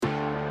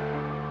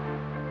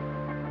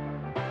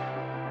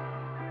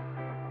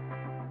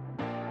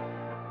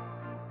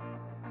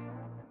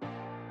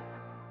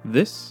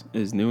This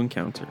is New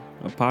Encounter,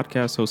 a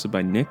podcast hosted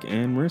by Nick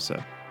and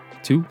Marissa,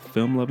 two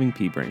film-loving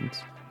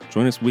pea-brains.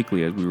 Join us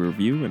weekly as we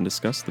review and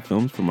discuss the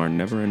films from our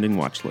never-ending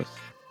watch list.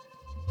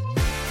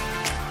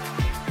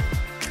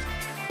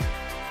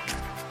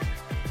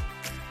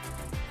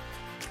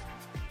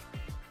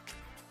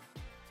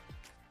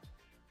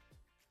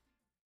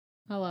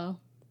 Hello.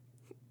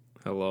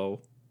 Hello.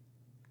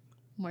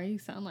 Why do you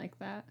sound like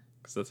that?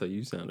 Because that's how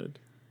you sounded.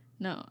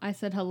 No, I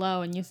said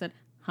hello and you said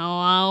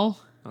hello.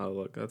 Oh,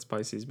 look, that's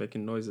Pisces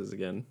making noises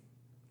again.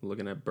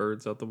 Looking at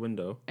birds out the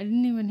window. I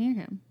didn't even hear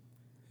him.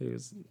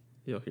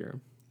 You'll hear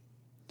him.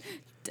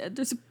 Dad,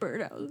 there's a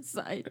bird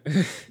outside.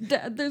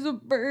 Dad, there's a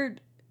bird.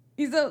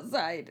 He's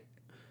outside.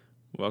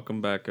 Welcome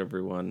back,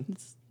 everyone.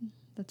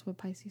 That's what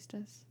Pisces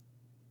does.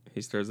 He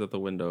stares at the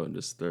window and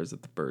just stares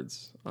at the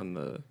birds on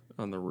the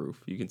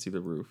roof. You can see the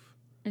roof.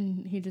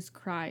 And he just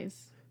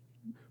cries.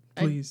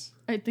 Please.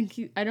 I think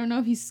I don't know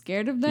if he's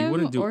scared of them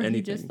wouldn't do or anything.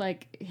 he just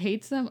like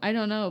hates them. I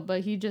don't know,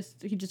 but he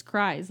just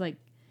cries like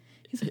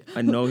he's like,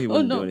 I know he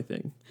wouldn't do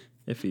anything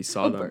if he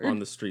saw them bird. on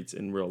the streets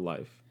in real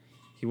life.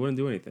 He wouldn't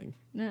do anything.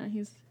 No,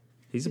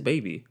 He's a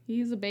baby.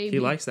 He's a baby.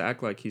 He likes to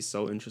act like he's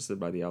so interested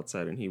by the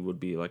outside and he would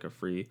be like a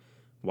free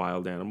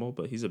wild animal,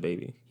 but he's a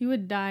baby. He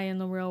would die in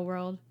the real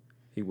world.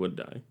 He would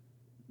die.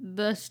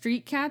 The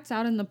street cats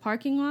out in the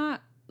parking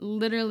lot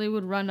literally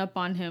would run up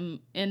on him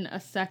in a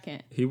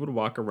second. He would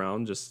walk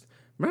around just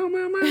meow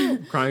meow meow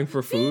crying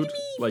for food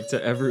like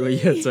to every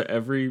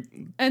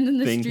and then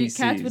the street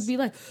cats would be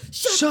like,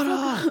 shut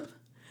up.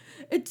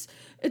 It's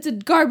a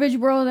garbage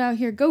world out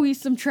here. Go eat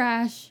some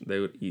trash. They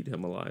would eat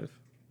him alive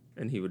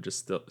and he would just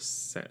still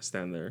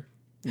stand there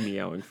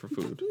meowing for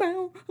food.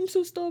 Meow, I'm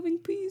so starving,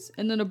 please.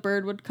 And then a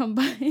bird would come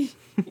by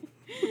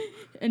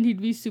and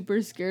he'd be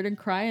super scared and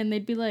cry and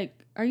they'd be like,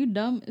 are you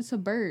dumb? It's a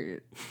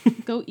bird.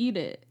 Go eat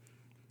it.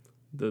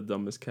 The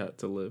dumbest cat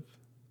to live.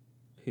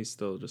 He's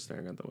still just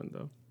staring at the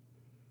window.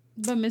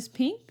 But Miss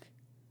Pink,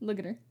 look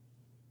at her.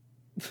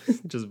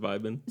 Just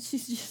vibing.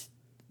 She's just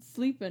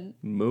sleeping.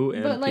 Moo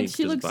and but like Pink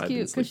she just looks vibing, cute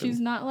because sleeping.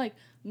 she's not like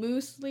Moo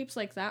sleeps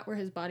like that where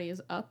his body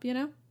is up, you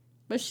know?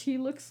 But she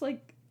looks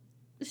like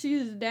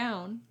she's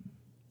down.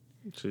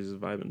 She's just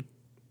vibing.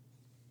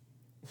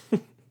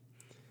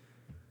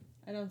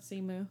 I don't see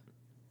Moo.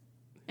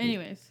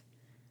 Anyways.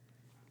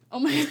 Oh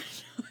my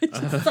gosh. I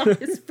just saw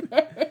his face.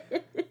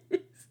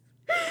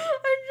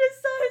 I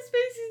just saw his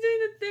face. He's doing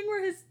the thing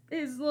where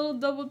his little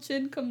double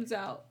chin comes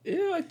out.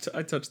 Yeah,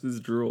 I touched this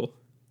drool.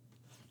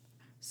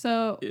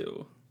 So,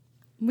 Ew.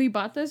 we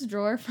bought this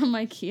drawer from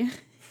IKEA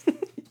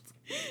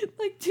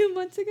like 2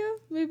 months ago,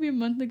 maybe a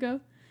month ago.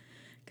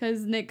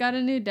 Because Nick got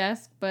a new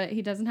desk, but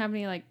he doesn't have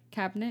any like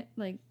cabinet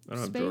like I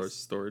don't space. have drawers,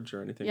 storage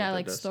or anything. Yeah, with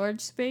like that desk.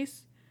 storage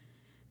space.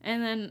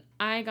 And then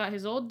I got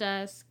his old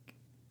desk,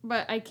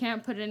 but I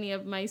can't put any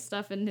of my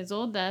stuff in his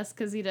old desk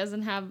because he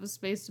doesn't have a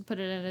space to put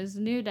it in his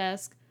new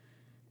desk.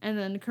 And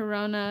then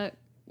Corona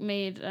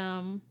made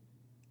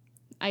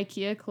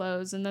IKEA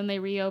close, and then they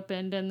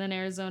reopened, and then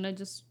Arizona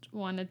just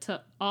wanted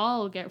to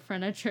all get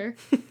furniture.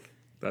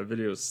 That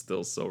video is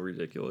still so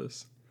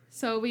ridiculous.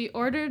 So we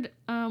ordered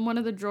one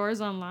of the drawers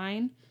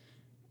online,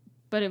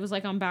 but it was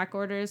like on back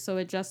orders, so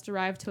it just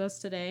arrived to us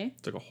today.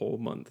 It took a whole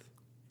month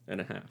and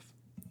a half.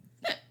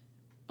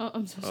 Oh,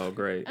 I'm so sorry. Oh,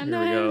 great. I'm Here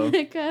not we go.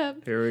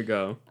 makeup. Here we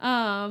go.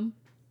 But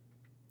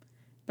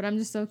I'm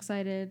just so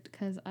excited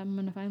because I'm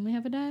gonna finally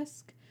have a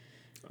desk.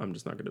 I'm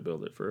just not going to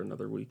build it for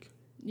another week.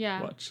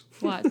 Yeah. Watch.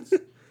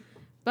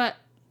 But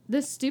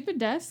this stupid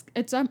desk,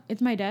 it's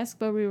my desk,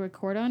 but we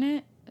record on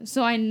it,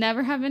 so I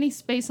never have any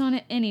space on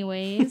it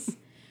anyways.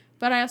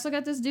 But I also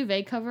got this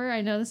duvet cover.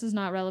 I know this is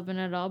not relevant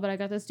at all, but I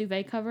got this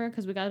duvet cover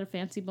because we got a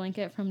fancy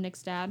blanket from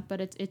Nick's dad, but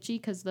it's itchy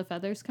because the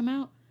feathers come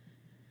out.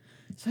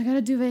 So I got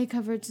a duvet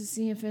cover to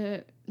see if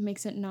it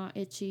makes it not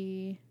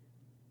itchy.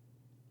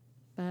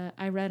 But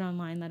I read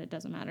online that it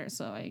doesn't matter,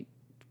 so I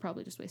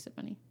probably just wasted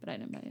money. But I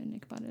didn't buy it.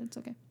 Nick bought it. It's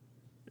okay.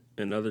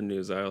 In other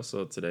news, I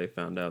also today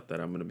found out that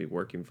I'm going to be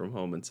working from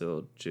home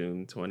until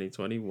June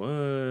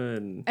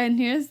 2021. And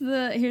here's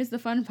the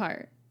fun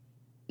part.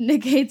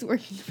 Nick hates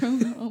working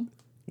from home.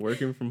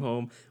 Working from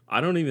home.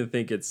 I don't even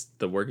think it's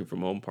the working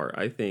from home part.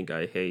 I think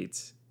I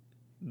hate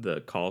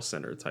the call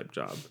center type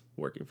job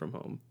working from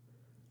home.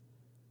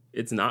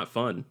 It's not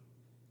fun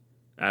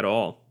at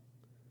all.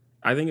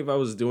 I think if I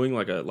was doing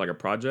like a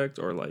project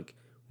or like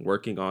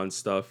working on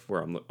stuff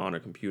where I'm on a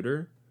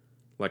computer,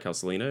 like how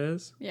Selena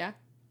is, Yeah.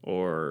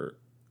 or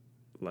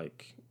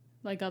like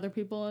Other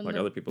people in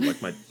other people,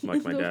 like my the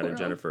dad and world.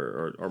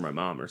 Jennifer, or my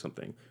mom or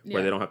something, where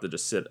Yeah. they don't have to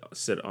just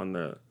sit on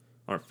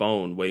a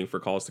phone waiting for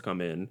calls to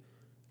come in,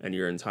 and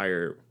your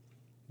entire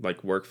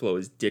like workflow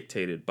is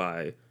dictated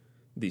by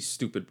these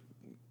stupid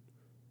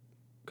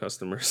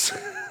customers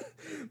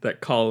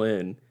that call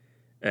in,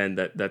 and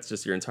that's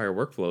just your entire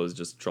workflow is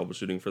just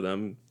troubleshooting for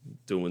them,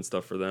 doing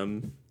stuff for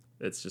them.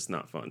 It's just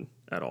not fun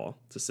at all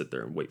to sit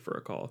there and wait for a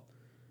call.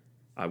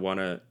 I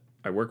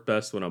work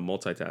best when I'm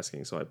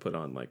multitasking, so I put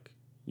on like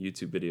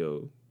YouTube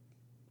video,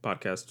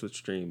 podcast, Twitch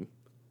stream,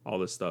 all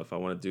this stuff. I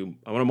want to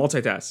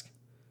multitask.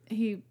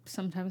 He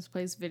sometimes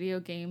plays video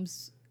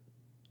games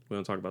We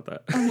don't talk about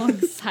that.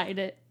 Alongside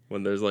it.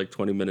 When there's like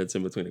 20 minutes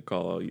in between a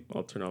call,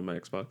 I'll turn on my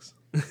Xbox.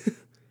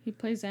 He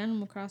plays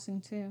Animal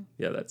Crossing too.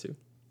 Yeah, that too.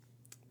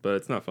 But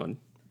it's not fun.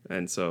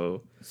 And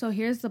so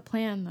here's the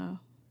plan, though.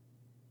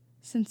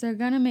 Since they're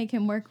going to make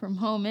him work from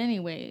home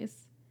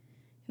anyways,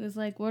 he was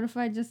like, what if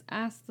I just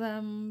ask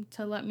them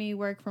to let me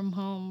work from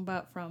home,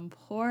 but from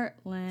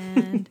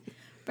Portland?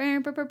 I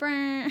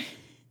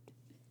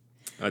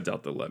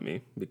doubt they'll let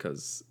me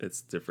because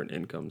it's different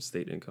incomes,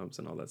 state incomes,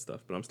 and all that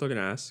stuff. But I'm still going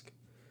to ask.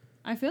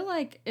 I feel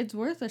like it's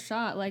worth a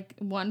shot. Like,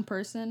 one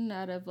person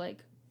out of, like,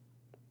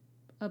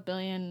 a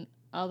billion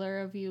other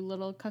of you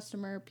little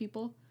customer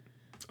people.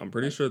 I'm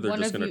pretty sure they're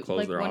just going to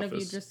close their office. One of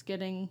you just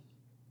getting...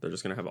 They're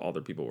just going to have all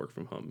their people work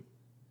from home.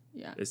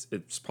 Yeah.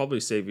 It's probably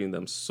saving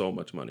them so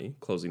much money,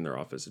 closing their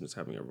office and just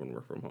having everyone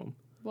work from home.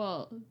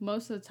 Well,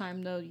 most of the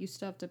time, though, you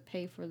still have to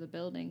pay for the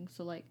building.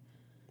 So, like...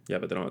 Yeah,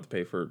 but they don't have to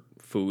pay for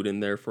food in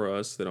there for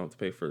us. They don't have to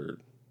pay for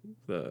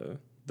the...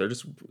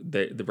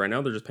 right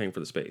now they're just paying for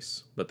the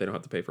space, but they don't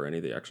have to pay for any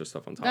of the extra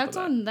stuff on top of that. That's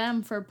on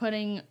them for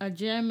putting a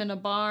gym and a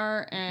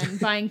bar and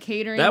buying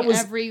catering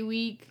every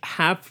week.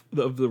 Half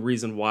of the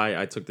reason why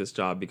I took this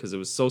job, because it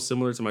was so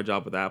similar to my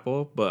job with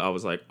Apple, but I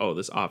was like, oh,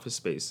 this office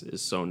space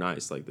is so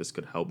nice. Like, this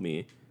could help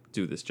me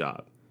do this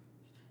job.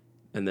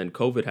 And then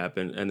COVID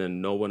happened, and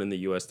then no one in the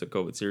U.S. took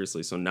COVID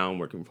seriously, so now I'm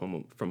working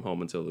from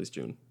home until at least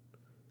June.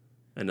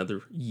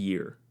 Another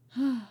year.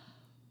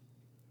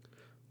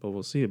 But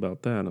we'll see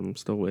about that. I'm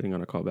still waiting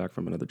on a call back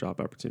from another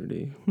job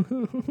opportunity.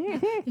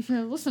 If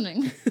you're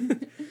listening.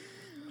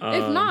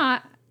 If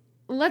not,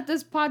 let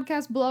this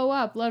podcast blow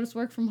up. Let us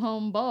work from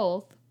home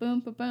both. Boom,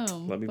 ba,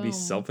 boom. Let me be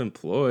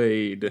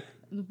self-employed.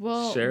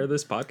 We'll share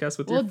this podcast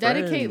with your friends. We'll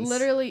dedicate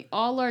literally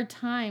all our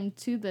time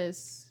to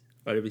this.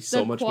 But it'd be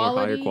so much more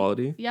higher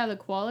quality. Yeah, the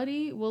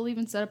quality. We'll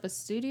even set up a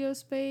studio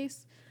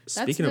space.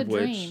 Speaking of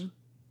which,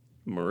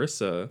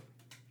 Marissa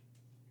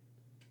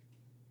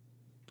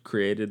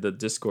created the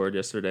Discord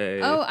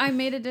yesterday. Oh, I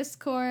made a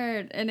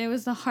Discord, and it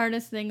was the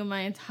hardest thing in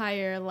my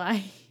entire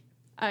life.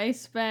 I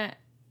spent,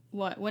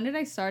 when did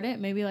I start it?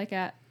 Maybe like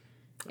at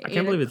I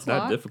can't believe it's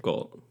that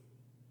difficult.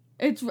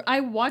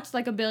 I watched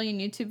like a billion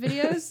YouTube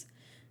videos,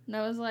 and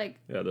I was like...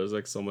 Yeah, there's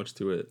like so much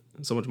to it.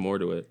 So much more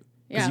to it.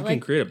 Yeah, you can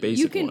create a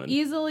basic one. You can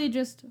easily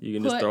just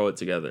throw it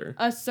together.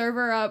 A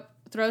server up,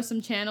 throw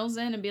some channels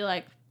in, and be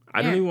like...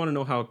 I don't even want to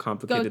know how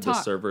complicated the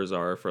servers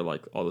are for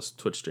like all the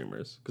Twitch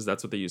streamers, because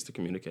that's what they use to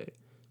communicate.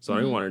 So I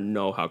don't even want to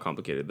know how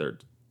complicated their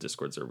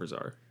Discord servers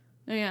are.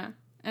 Yeah.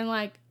 And,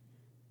 like,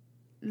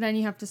 then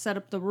you have to set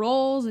up the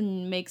roles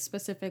and make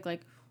specific,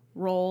 like,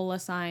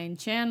 role-assigned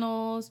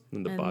channels.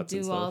 And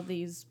do all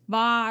these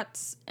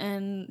bots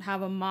and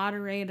have a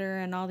moderator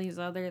and all these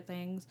other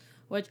things.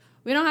 Which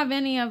we don't have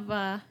any of,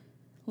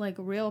 like,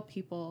 real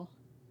people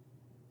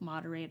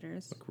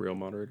moderators. Like real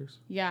moderators?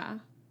 Yeah.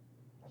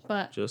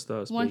 But just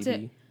us, once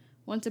baby.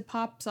 Once it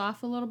pops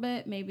off a little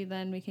bit, maybe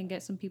then we can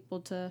get some people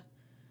to...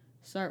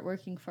 start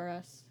working for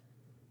us,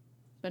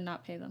 but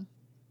not pay them.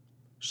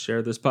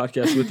 Share this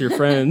podcast with your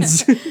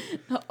friends,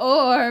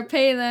 or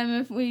pay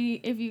them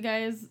if you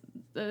guys.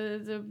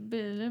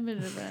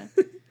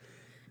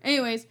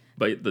 Anyways,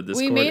 but the Discord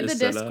we made the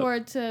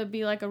Discord to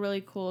be like a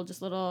really cool,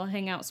 just little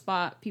hangout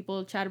spot.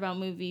 People chat about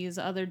movies,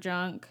 other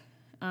junk.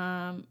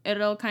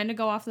 It'll kind of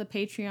go off the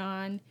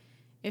Patreon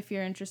if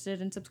you're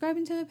interested in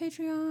subscribing to the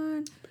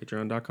Patreon.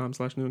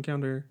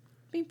 Patreon.com/newencounter.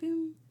 Beep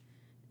boom.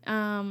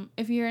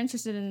 If you're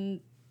interested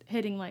in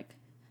hitting like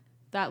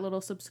that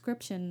little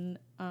subscription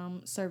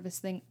service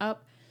thing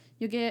up,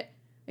 you get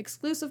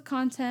exclusive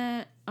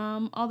content,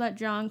 all that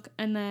junk,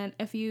 and then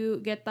if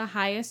you get the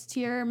highest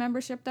tier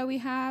membership that we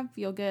have,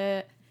 you'll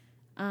get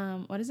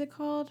what is it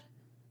called?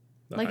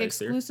 Like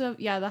exclusive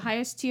tier? Yeah, the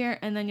highest tier,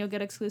 and then you'll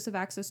get exclusive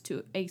access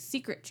to a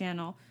secret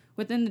channel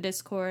within the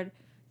Discord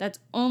that's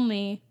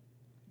only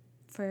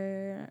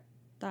for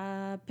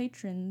the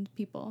patron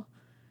people.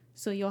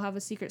 So you'll have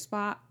a secret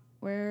spot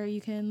where you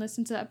can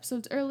listen to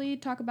episodes early,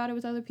 talk about it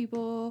with other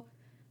people.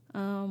 We're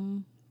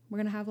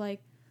going to have,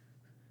 like,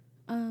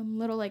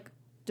 little, like,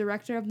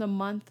 director of the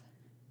month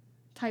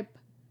type,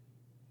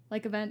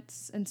 like,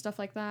 events and stuff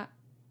like that.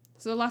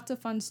 So lots of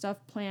fun stuff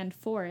planned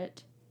for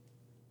it.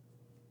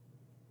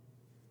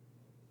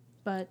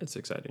 But... it's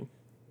exciting.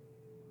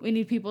 We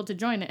need people to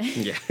join it.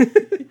 Yeah.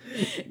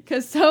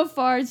 Because so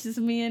far, it's just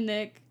me and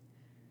Nick.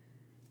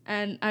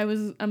 And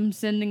I'm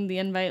sending the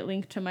invite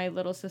link to my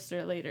little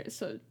sister later,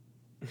 so...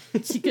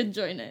 she could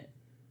join it.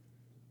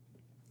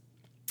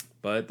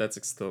 But that's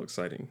still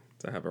exciting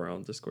to have our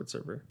own Discord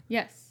server.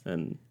 Yes.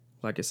 And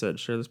like I said,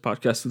 share this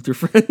podcast with your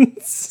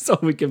friends so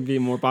we can be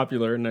more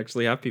popular and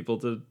actually have people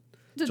to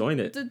join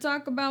it. To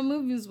talk about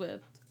movies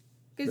with.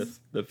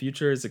 The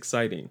future is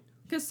exciting.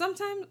 Because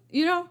sometimes,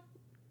 you know,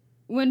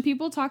 when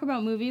people talk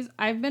about movies,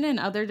 I've been in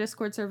other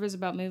Discord servers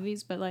about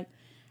movies, but like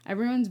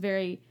everyone's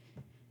very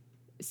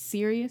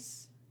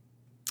serious.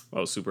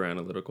 Oh, super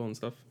analytical and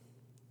stuff?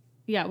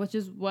 Yeah, which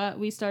is what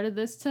we started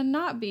this to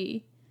not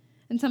be.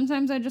 And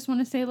sometimes I just want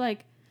to say,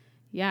 like,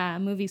 yeah, a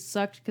movie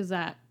sucked because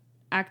that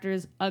actor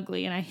is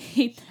ugly and I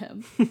hate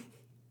them.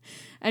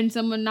 And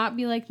someone not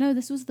be like, no,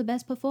 this was the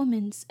best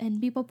performance,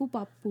 and beep, boop, boop,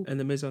 boop, boop. And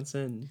the mise en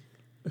scène.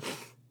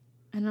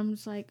 And I'm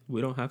just like...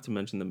 We don't have to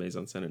mention the mise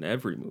en scène in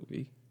every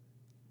movie.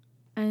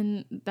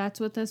 And that's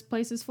what this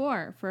place is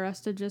for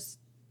us to just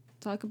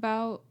talk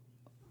about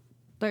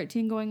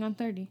 13 going on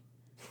 30.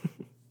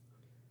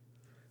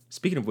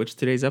 Speaking of which,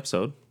 today's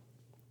episode,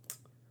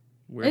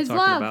 we're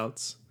talking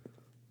about...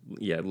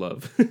 Yeah,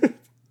 love.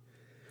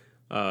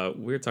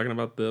 We're talking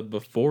about the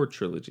Before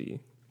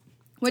trilogy.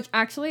 Which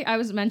actually, I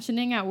was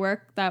mentioning at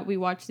work that we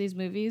watched these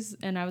movies,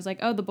 and I was like,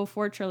 oh, the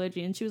Before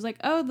trilogy. And she was like,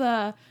 oh,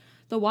 the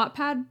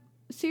Wattpad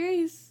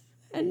series.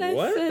 And I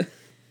said,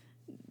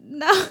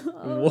 no.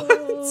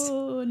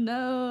 What?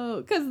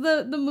 No. Because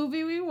the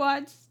movie we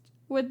watched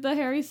with the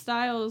Harry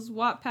Styles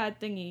Wattpad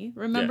thingy.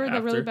 Remember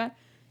the really bad...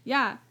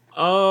 Yeah.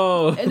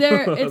 Oh, it's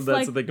that's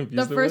like what they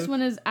confused the first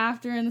one is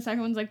after and the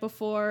second one's like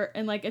before,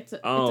 and like it's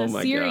a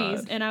series.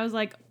 God. And I was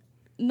like,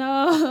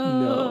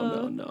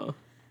 no.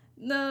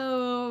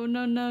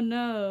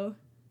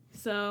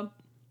 So,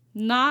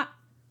 not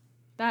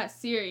that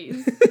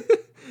series.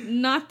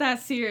 Not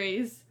that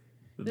series.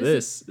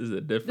 This is a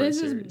different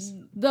series. Is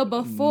the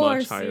Before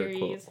much higher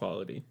series.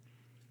 Quality.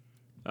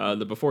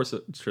 The Before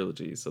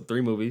trilogy. So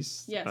 3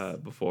 movies. Yes.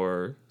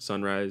 Before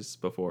Sunrise,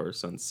 Before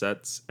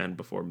Sunsets, and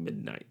Before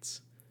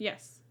Midnights.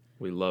 Yes.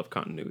 We love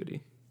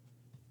continuity.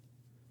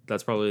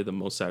 That's probably the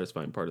most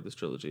satisfying part of this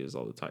trilogy is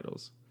all the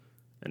titles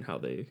and how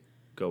they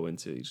go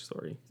into each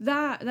story.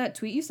 That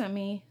tweet you sent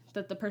me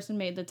that the person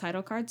made the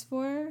title cards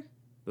for.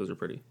 Those are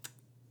pretty.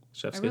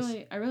 Chef's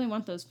I really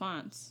want those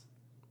fonts.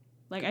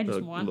 Like I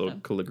just want little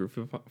them.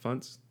 calligraphy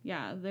fonts.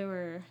 Yeah, they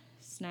were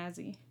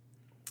snazzy.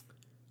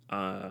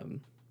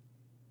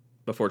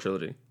 Before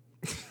trilogy.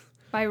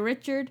 By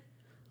Richard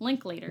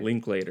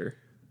Linklater.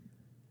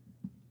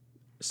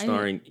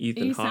 Starring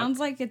Ethan Hawke. He sounds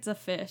like it's a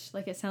fish.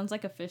 Like it sounds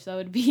like a fish that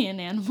would be in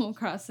Animal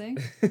Crossing.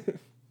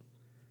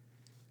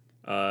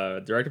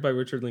 Directed by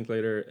Richard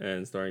Linklater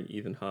and starring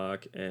Ethan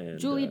Hawke and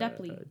Julie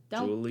Delpy.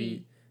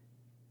 Julie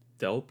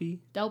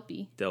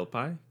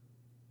Delpy.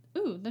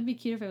 Ooh, that'd be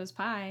cute if it was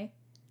pie.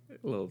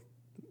 Little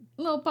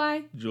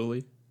pie.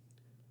 Julie.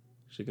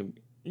 She can.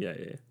 Yeah.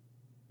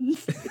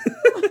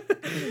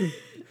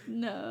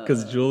 No.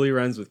 Because Julie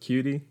rhymes with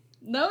cutie.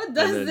 No, it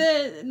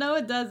doesn't. No,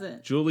 it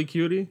doesn't. Julie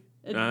cutie.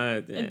 It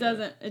doesn't.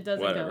 It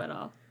doesn't Whatever. go at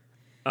all.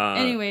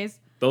 Anyways,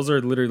 those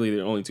are literally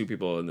the only 2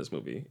 people in this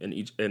movie,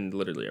 in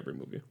literally every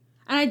movie.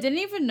 And I didn't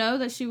even know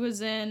that she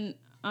was in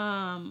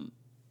the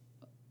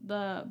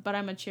But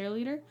I'm a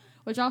Cheerleader,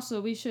 which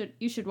also you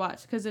should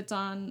watch because it's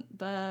on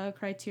the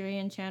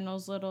Criterion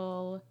Channel's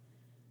little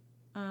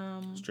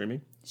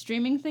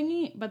streaming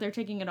thingy, but they're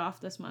taking it off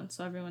this month,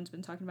 so everyone's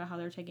been talking about how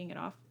they're taking it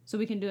off, so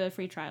we can do a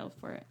free trial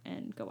for it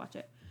and go watch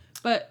it.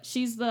 But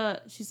she's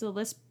the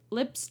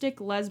lipstick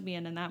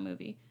lesbian in that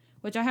movie,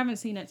 which I haven't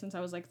seen it since I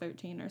was like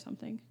 13 or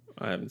something.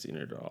 I haven't seen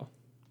it at all,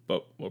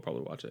 but we'll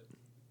probably watch it.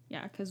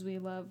 Yeah, because we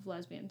love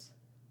lesbians.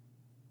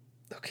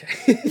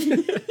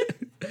 Okay.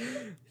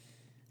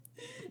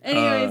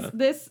 Anyways,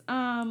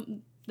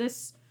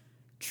 this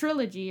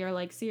trilogy or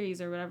like series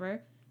or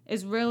whatever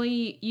is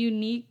really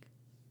unique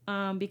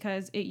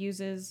because it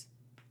uses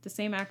the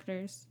same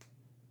actors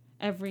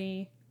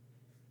every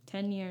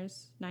 10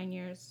 years, 9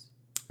 years.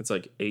 It's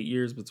like 8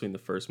 years between the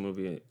first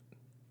movie,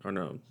 or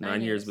no,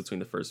 9 years between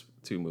the first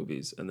 2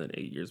 movies, and then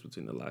 8 years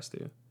between the last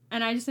 2.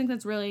 And I just think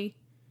that's really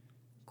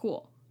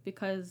cool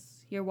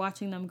because you're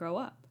watching them grow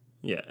up.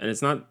 Yeah, and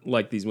it's not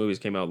like these movies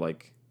came out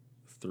like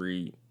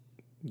 3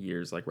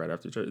 years, like right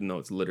after each other. No,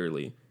 it's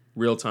literally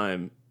real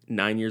time,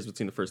 9 years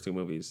between the first 2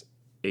 movies,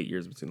 8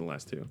 years between the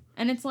last 2.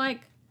 And it's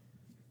like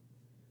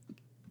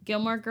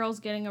Gilmore Girls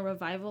getting a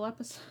revival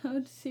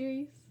episode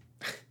series.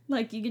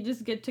 Like, you could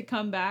just get to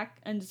come back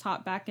and just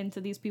hop back into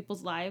these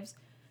people's lives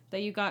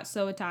that you got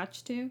so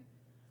attached to.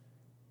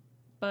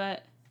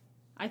 But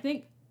I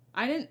think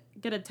I didn't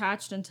get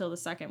attached until the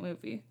second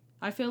movie.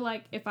 I feel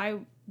like if I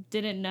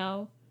didn't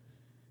know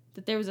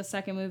that there was a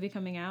second movie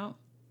coming out,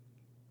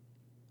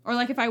 or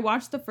like if I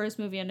watched the first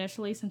movie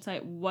initially, since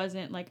I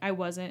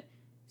wasn't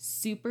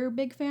super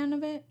big fan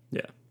of it.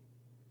 Yeah.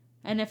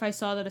 And if I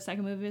saw that a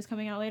second movie was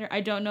coming out later,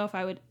 I don't know if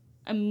I would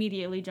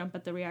immediately jump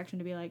at the reaction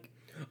to be like,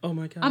 oh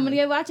my God, I'm going to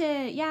go watch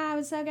it. Yeah, it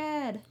was so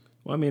good.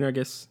 Well, I mean, I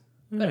guess,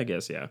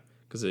 yeah.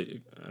 Because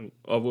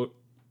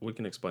we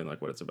can explain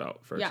like what it's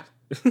about first. Yeah.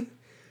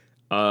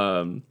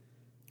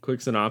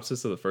 Quick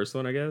synopsis of the first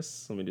one, I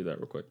guess. Let me do that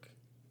real quick.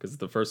 Because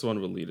the first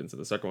one will lead into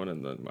the second one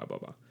and then blah, blah,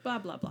 blah. Blah,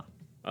 blah,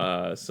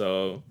 blah.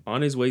 So,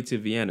 on his way to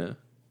Vienna,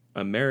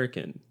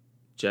 American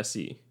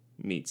Jesse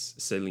meets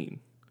Celine,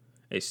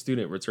 a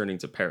student returning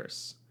to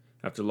Paris.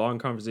 After long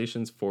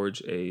conversations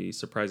forge a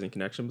surprising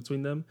connection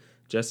between them,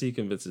 Jesse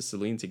convinces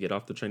Celine to get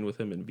off the train with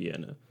him in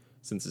Vienna.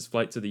 Since his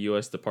flight to the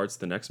U.S. departs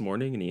the next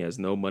morning and he has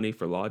no money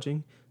for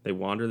lodging, they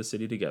wander the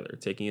city together,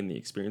 taking in the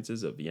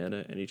experiences of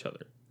Vienna and each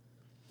other.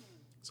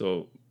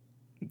 So,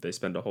 they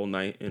spend a whole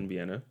night in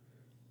Vienna.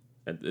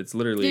 It's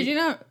literally... Did you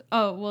know?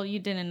 Oh, well, you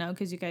didn't know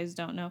because you guys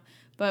don't know.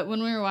 But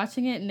when we were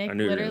watching it, Nick I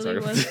knew literally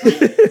you were was...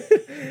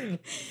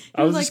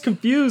 I was just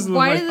confused.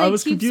 Why do they I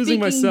was keep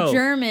confusing speaking myself.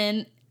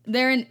 German?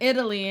 They're in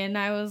Italy, and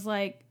I was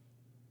like,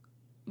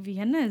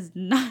 Vienna is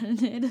not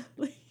in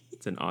Italy.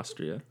 It's in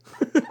Austria.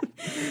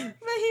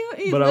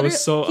 But I was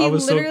so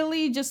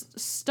literally just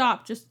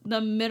stopped just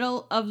the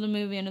middle of the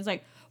movie and was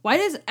like, why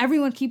does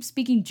everyone keep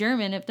speaking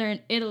German if they're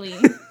in Italy?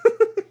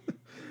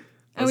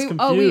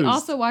 And we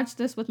also watched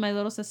this with my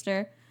little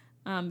sister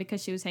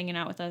because she was hanging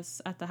out with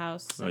us at the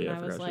house. Oh and yeah,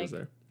 I forgot she was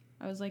there.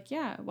 I was like,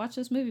 yeah, watch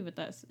this movie with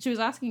us. She was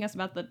asking us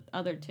about the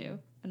other two,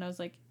 and I was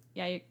like,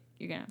 yeah,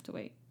 you're gonna have to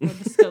wait. We'll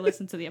just go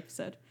listen to the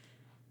episode.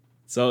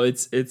 So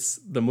it's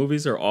the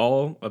movies are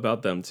all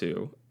about them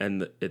two,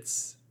 and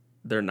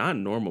they're not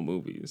normal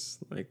movies.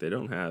 Like they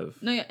don't have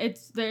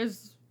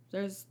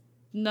there's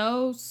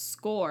no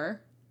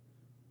score.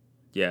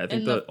 Yeah, I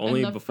think the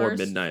only Before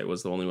Midnight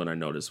was the only one I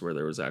noticed where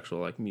there was actual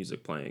like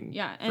music playing.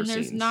 Yeah, and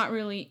there's scenes. Not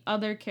really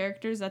other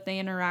characters that they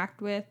interact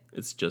with.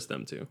 It's just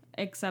them two.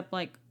 Except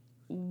like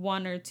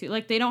one or two.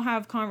 Like they don't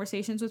have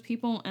conversations with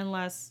people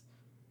unless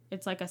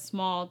it's like a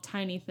small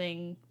tiny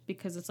thing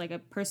because it's like a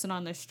person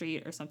on the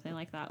street or something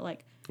like that.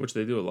 Like which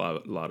they do a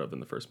lot of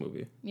in the first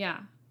movie. Yeah.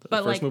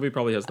 The first movie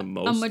probably has the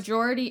most. A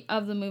majority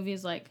of the movie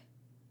is like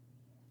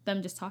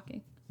them just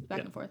talking back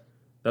and forth.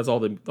 That's all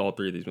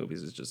three of these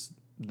movies is just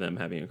them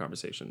having a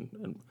conversation.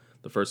 And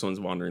the first one's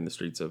wandering the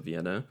streets of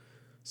Vienna.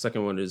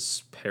 Second one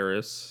is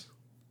Paris.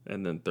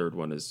 And then third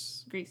one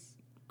is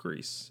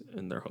Greece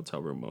in their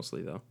hotel room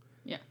mostly though.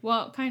 Yeah.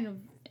 Well, kind of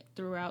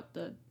throughout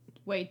the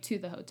way to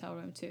the hotel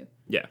room too.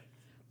 Yeah.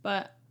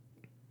 But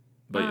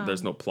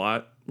there's no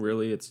plot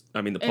really.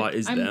 The plot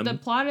is them. The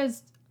plot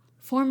is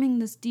forming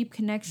this deep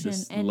connection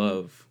and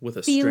love with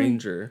a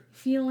stranger.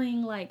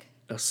 Feeling like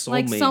a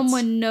soulmate. Like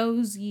someone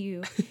knows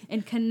you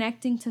and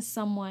connecting to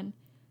someone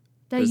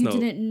that you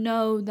didn't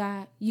know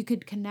that you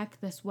could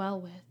connect this well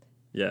with.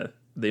 Yeah.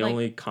 The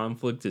only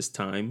conflict is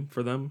time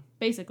for them.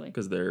 Basically.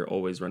 Because they're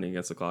always running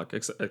against the clock,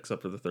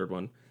 except for the third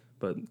one.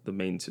 But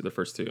the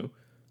first two,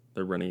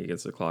 they're running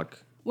against the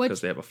clock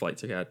because they have a flight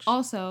to catch.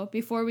 Also,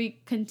 before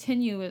we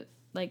continue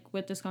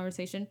with this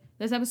conversation,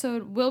 this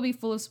episode will be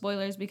full of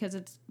spoilers because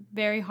it's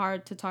very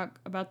hard to talk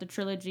about the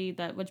trilogy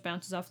which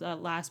bounces off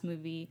that last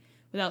movie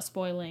without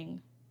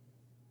spoiling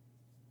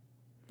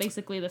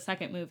basically the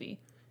second movie.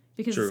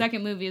 Because the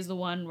second movie is the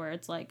one where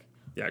it's like,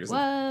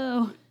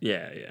 whoa.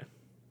 Yeah.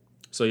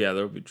 So yeah,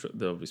 there'll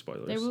be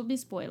spoilers. There will be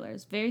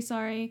spoilers. Very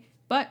sorry,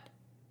 but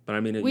I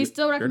mean, we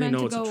still recommend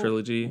to it's a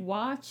trilogy.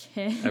 Watch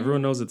it.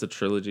 Everyone knows it's a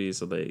trilogy,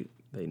 so they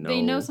know.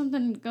 They know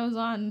something goes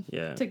on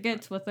to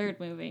get to a third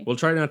movie. We'll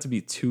try not to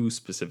be too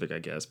specific, I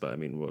guess, but I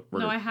mean,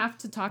 I have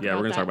to talk. Yeah,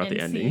 about we're gonna talk about the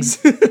endings.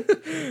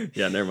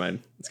 Yeah, never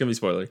mind. It's gonna be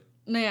spoiler.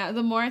 No, yeah.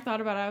 The more I thought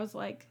about it, I was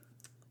like,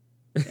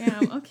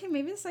 damn. Okay,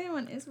 maybe the second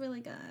one is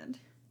really good.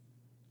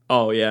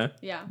 Oh yeah.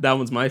 Yeah. That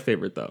one's my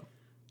favorite though.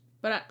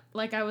 But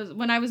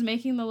when I was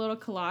making the little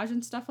collage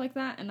and stuff like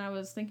that, and I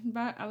was thinking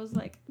about it, I was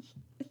like,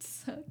 it's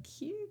so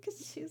cute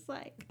because she's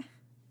like.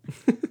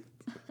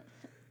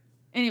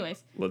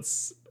 Anyways,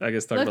 let's talk about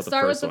the first one. Let's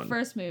start with the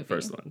first movie.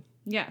 First one.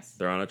 Yes.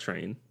 They're on a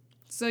train.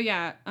 So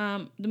yeah,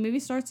 the movie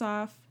starts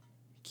off,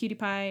 Cutie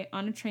Pie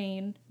on a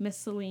train, Miss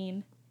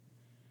Celine.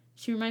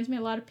 She reminds me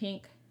a lot of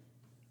Pink.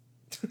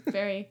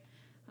 Very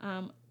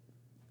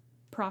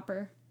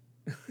proper,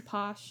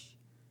 posh.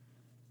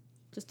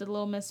 Just a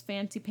little Miss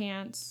Fancy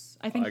Pants.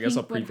 I guess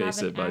I'll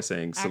preface it by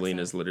saying Celine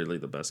is literally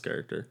the best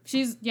character.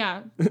 She's,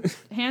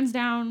 hands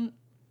down,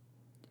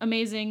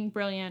 amazing,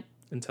 brilliant.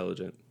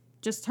 Intelligent.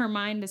 Just her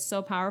mind is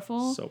so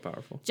powerful. So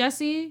powerful.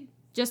 Jesse,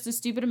 just a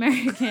stupid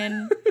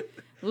American,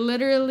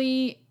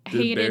 literally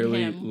hated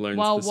him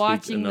while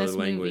watching this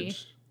movie.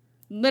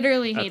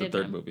 Literally hated him. At the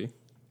third movie.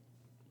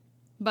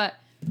 But,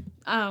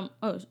 I'm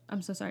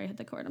so sorry I hit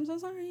the cord. I'm so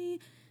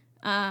sorry.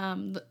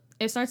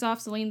 It starts off,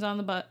 Celine's on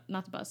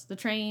the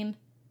train,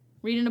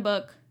 reading a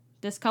book.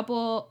 This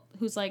couple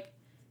who's like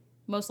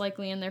most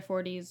likely in their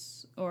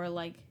 40s or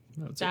like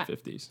I would say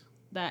 50s.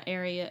 That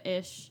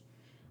area-ish,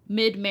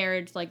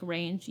 mid-marriage like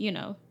range,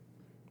 Yeah.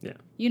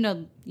 You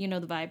know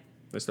the vibe.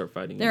 They start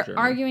fighting. They're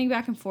arguing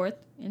back and forth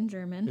in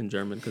German. In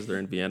German because they're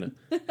in Vienna.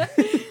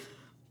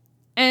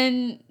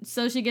 And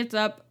so she gets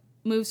up,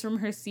 moves from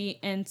her seat,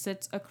 and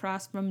sits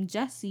across from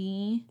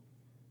Jesse.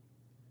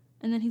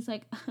 And then he's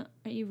like,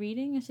 "Are you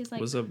reading?" And she's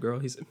like, "What's up, girl?"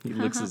 He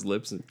licks his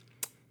lips and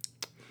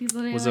he's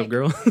literally "What's like, up,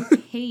 girl?"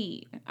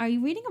 "Hey, are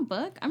you reading a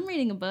book?" "I'm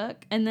reading a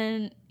book." And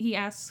then he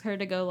asks her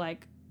to go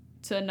like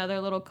to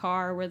another little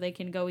car where they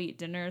can go eat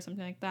dinner or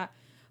something like that.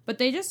 But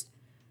they just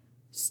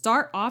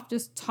start off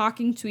just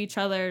talking to each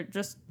other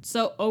just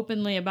so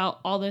openly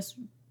about all this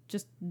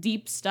just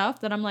deep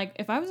stuff that I'm like,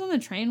 if I was on the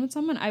train with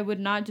someone, I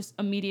would not just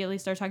immediately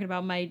start talking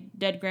about my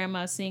dead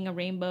grandma seeing a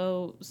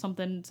rainbow,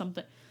 something.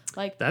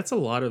 Like that's a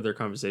lot of their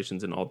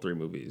conversations in all three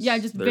movies. Yeah,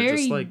 they're very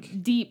just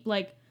like deep.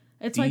 Like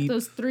it's deep. Like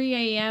those 3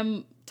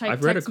 a.m. type.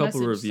 I've read a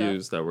couple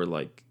reviews that were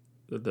like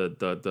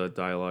the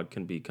dialogue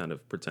can be kind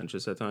of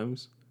pretentious at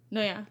times.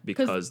 No, yeah.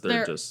 because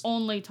they're just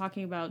only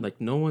talking about like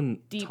no one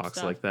deep talks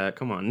stuff. like that.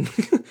 Come on,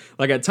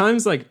 like at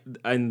times, like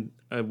and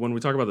when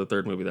we talk about the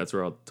third movie, that's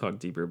where I'll talk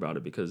deeper about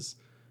it because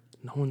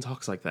no one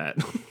talks like that.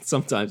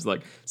 sometimes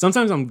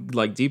I'm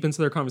like deep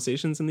into their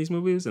conversations in these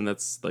movies, and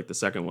that's like the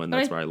second one.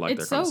 That's where I like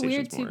their conversations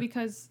more. It's so weird too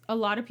because a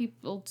lot of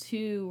people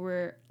too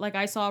were like,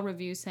 I saw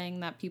reviews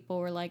saying that people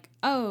were like,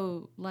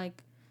 oh,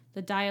 like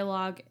the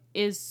dialogue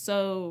is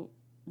so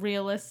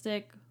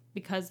realistic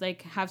because they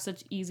have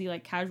such easy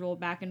like casual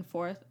back and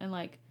forth and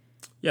like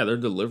yeah, their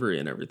delivery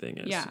and everything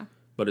is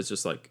but it's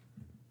just like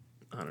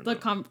I don't know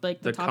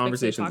the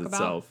conversations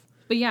itself.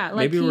 But yeah,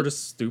 like maybe we're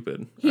just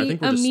stupid. I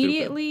think we're just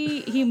stupid.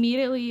 He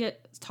immediately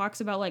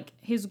talks about like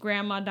his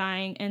grandma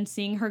dying and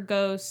seeing her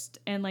ghost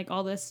and like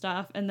all this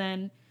stuff, and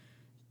then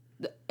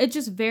it's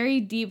just very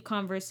deep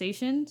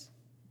conversations,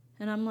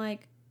 and I'm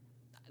like,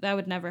 that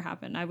would never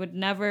happen. I would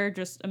never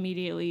just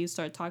immediately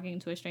start talking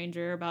to a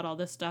stranger about all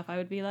this stuff. I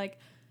would be like,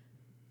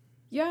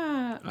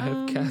 yeah, I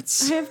have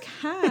cats. I have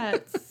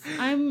cats.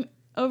 I'm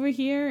over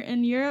here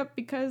in Europe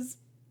because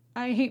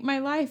I hate my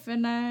life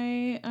and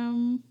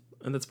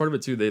And that's part of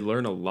it too. They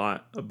learn a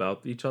lot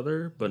about each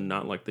other, but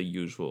not like the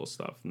usual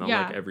stuff. Not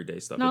like everyday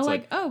stuff. Not it's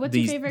like, oh, what's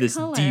your favorite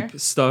color? Deep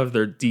stuff,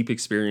 their deep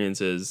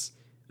experiences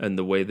and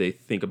the way they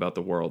think about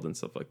the world and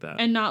stuff like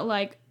that. And not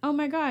like, oh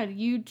my God,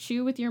 you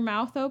chew with your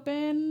mouth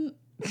open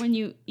when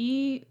you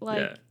eat,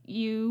 like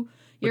you're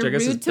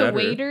rude to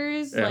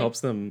waiters. It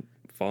helps them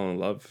fall in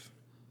love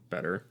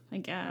better. I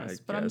guess.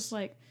 I'm just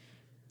like,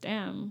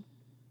 damn.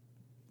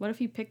 What if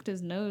he picked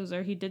his nose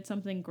or he did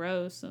something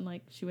gross and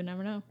like she would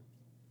never know?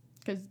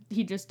 Because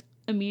he just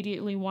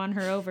immediately won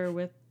her over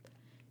with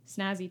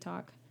snazzy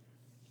talk.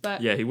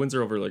 But yeah, he wins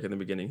her over like in the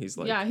beginning. He's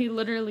like, yeah, he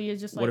literally is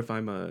just like, what if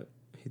I'm a?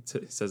 He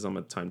says I'm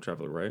a time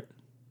traveler, right?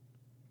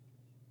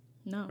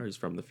 No, or he's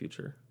from the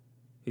future.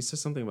 He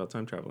says something about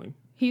time traveling.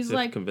 He's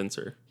like convince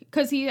her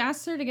because he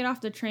asks her to get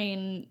off the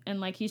train and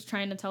like he's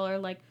trying to tell her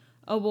like,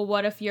 oh well,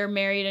 what if you're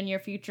married in your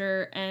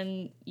future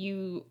and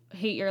you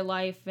hate your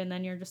life and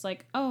then you're just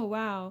like, oh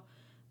wow.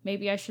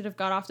 Maybe I should have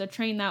got off the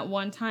train that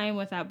one time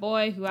with that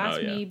boy who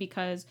asked me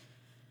because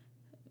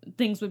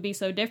things would be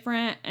so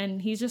different.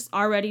 And he's just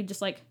already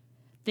just like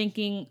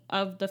thinking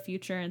of the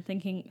future and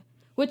thinking,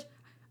 which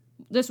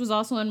this was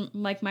also in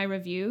like my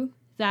review,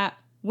 that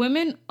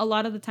women a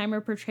lot of the time are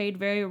portrayed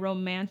very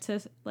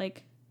romantic,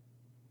 like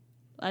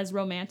as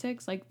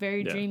romantics, like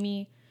very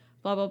dreamy,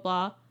 blah, blah,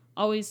 blah.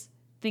 Always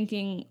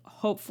thinking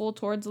hopeful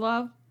towards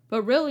love.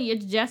 But really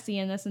it's Jesse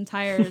in this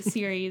entire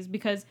series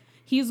because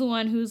he's the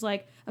one who's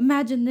like,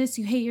 imagine this,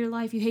 you hate your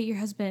life, you hate your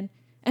husband,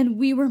 and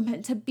we were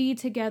meant to be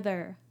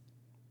together.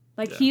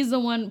 Like, he's the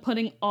one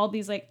putting all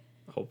these, like,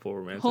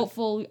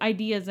 hopeful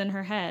ideas in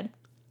her head,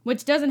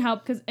 which doesn't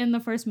help because in the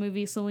first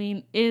movie,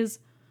 Celine is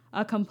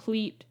a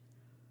complete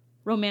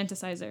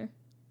romanticizer.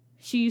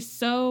 She's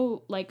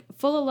so, like,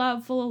 full of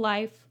love, full of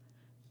life,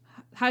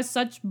 has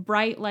such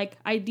bright, like,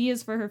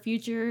 ideas for her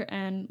future,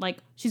 and, like,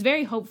 she's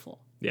very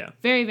hopeful. Yeah.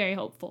 Very, very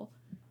hopeful,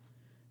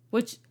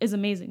 which is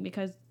amazing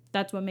because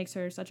that's what makes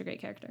her such a great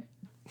character.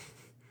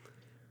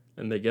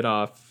 And they get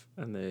off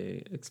and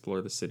they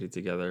explore the city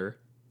together.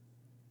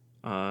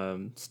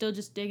 Still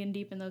just digging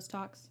deep in those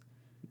talks.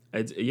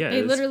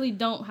 They literally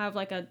don't have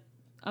like a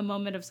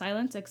moment of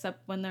silence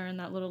except when they're in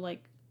that little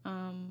like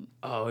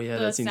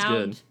that seems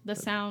good. The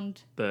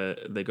sound.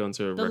 They go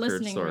into a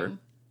record store room.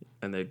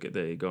 And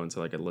they go into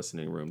like a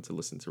listening room to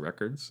listen to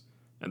records,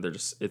 and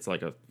it's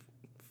like a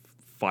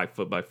 5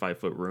 foot by 5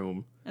 foot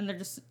room. And they're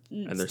just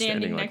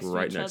standing like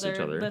right next to each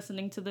other,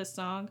 listening to this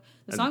song.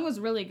 The song was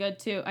really good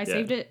too. I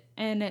saved it,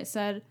 and it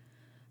said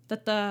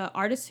that the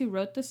artist who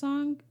wrote the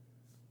song,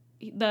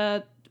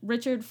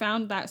 Richard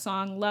found that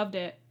song, loved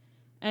it,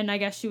 and I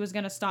guess she was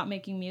gonna stop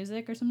making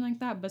music or something like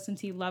that. But since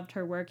he loved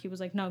her work, he was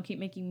like, "No, keep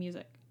making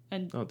music."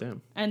 And oh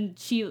damn! And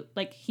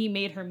he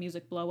made her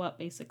music blow up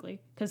basically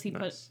because he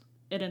put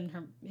it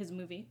in his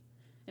movie,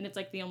 and it's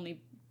like the only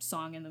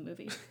song in the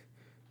movie.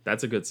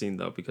 That's a good scene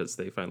though because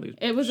they finally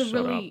it was a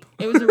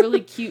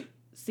really cute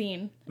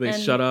scene. They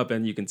shut up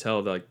and you can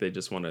tell like they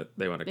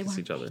want to kiss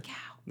each other.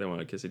 They want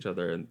to kiss each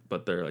other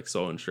but they're like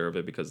so unsure of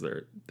it because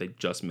they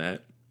just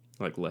met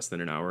like less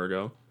than an hour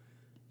ago.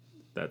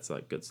 That's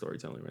like good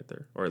storytelling right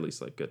there, or at least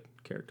like good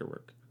character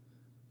work.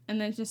 And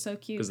then it's just so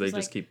cute because they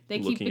just keep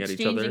looking at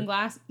each other.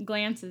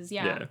 Glances,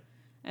 yeah.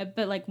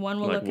 But like one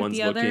will look at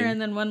the other and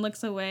then one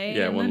looks away.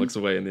 Yeah, one looks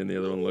away and then the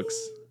other one looks.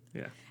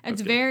 Yeah,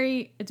 it's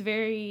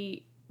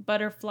very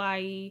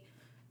butterfly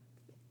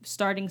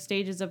starting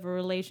stages of a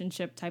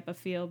relationship type of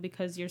feel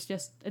because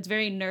it's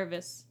very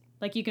nervous.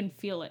 Like you can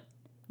feel it.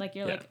 Like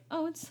you're like,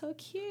 oh, it's so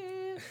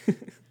cute.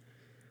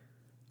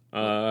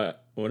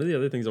 One of the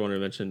other things I wanted to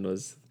mention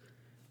was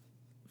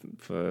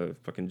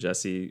fucking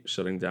Jesse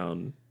shutting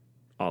down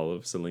all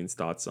of Celine's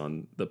thoughts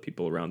on the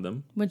people around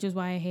them. Which is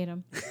why I hate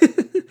him.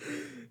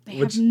 They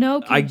have no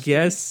control. I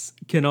guess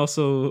can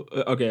also...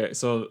 Okay,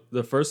 so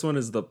the first one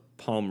is the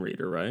palm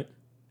reader, right?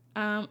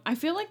 I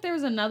feel like there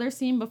was another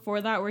scene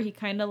before that where he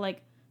kind of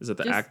like... Is it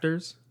the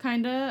actors?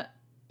 Kind of,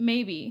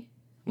 maybe.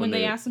 when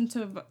they asked him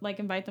to like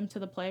invite them to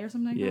the play or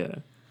something. Like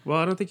that. Well,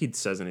 I don't think he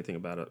says anything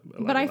about it.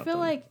 But I feel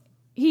like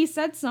he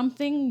said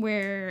something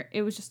where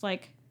it was just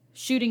like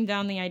shooting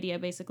down the idea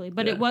basically,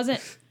 but it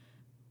wasn't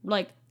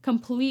like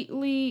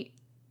completely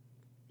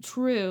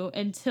true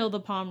until the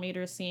palm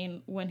reader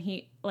scene when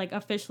he like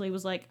officially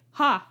was like,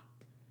 "Ha."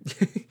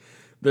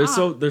 they're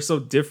so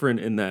different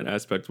in that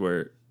aspect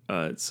where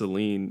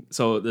Celine.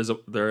 So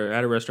they're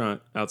at a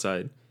restaurant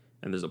outside,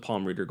 and there's a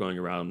palm reader going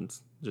around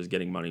just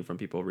getting money from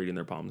people reading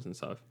their palms and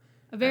stuff.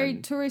 A very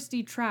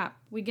touristy trap.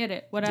 We get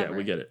it. Whatever. Yeah,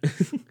 we get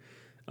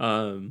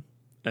it.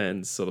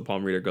 And so the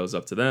palm reader goes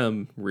up to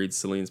them, reads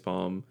Celine's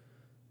palm,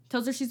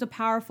 tells her she's a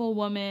powerful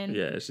woman.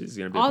 Yeah, she's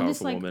gonna be a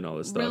powerful woman. All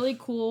this stuff. Really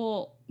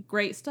cool,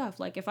 great stuff.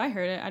 Like if I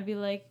heard it, I'd be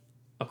like,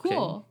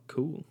 cool.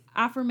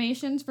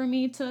 Affirmations for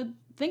me to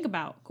think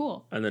about.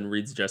 Cool. And then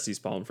reads Jesse's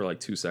palm for like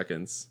 2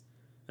 seconds,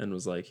 and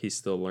was like, he's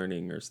still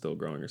learning or still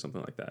growing or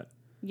something like that.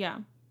 Yeah,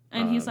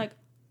 and he's like,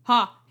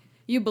 "Ha,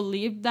 you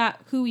believe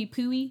that hooey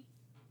pooey?"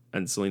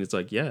 And Selena's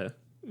like, "Yeah,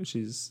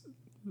 she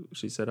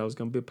said I was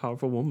gonna be a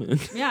powerful woman."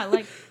 Yeah,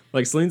 like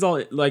like Celine's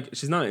all like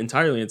she's not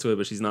entirely into it,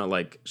 but she's not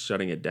like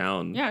shutting it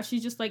down. Yeah,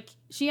 she's just like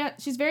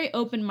she's very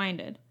open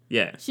minded.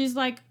 Yeah, she's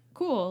like,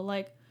 cool.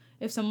 Like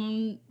if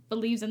someone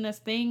believes in this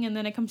thing and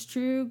then it comes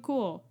true,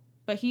 cool.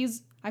 But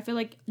I feel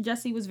like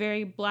Jesse was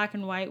very black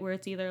and white, where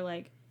it's either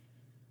like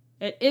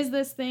it is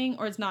this thing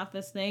or it's not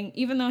this thing.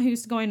 Even though he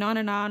was going on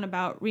and on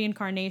about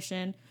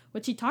reincarnation,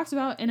 which he talks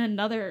about in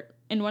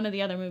one of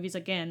the other movies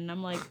again. And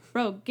I'm like,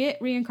 bro,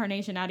 get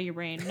reincarnation out of your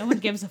brain. No one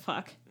gives a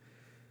fuck.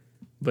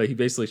 But he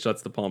basically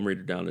shuts the palm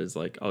reader down and is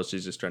like, oh,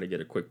 she's just trying to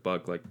get a quick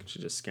buck. Like, she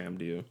just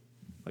scammed you.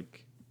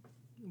 Like,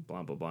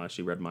 blah, blah, blah.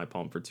 She read my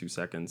palm for 2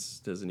 seconds.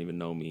 Doesn't even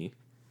know me.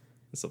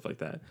 And stuff like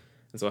that.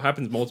 And so it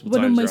happens multiple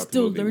times throughout the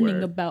movie. What am I still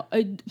learning about?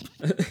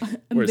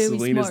 I'm where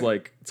Celine smart. Is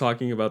like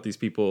talking about these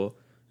people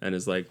and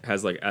is like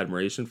has like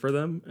admiration for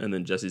them. And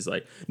then Jesse's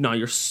like, nah,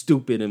 you're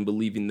stupid in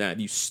believing that,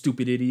 you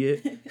stupid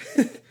idiot.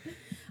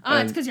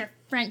 It's because you're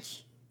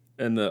French.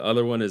 And the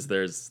other one is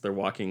they're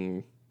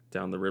walking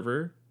down the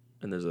river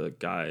and there's a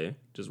guy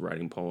just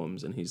writing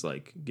poems and he's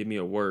like, give me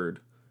a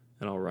word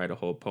and I'll write a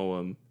whole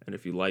poem. And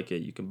if you like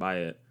it, you can buy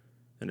it.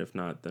 And if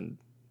not, then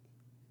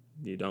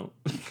you don't.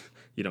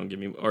 You don't give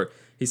me, or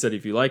he said,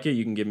 if you like it,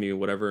 you can give me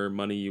whatever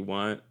money you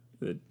want.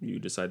 You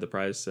decide the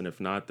price. And if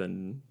not,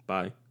 then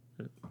buy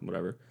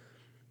whatever.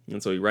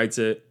 And so he writes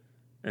it.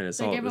 And it's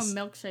they gave him a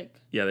milkshake.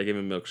 Yeah, they gave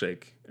him a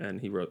milkshake,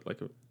 and he wrote like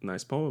a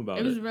nice poem about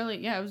it. It was really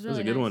nice. It was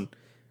a good one.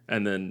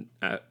 And then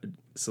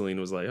Celine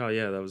was like, "Oh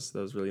yeah, that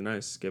was really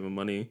nice." Gave him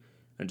money,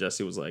 and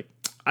Jesse was like,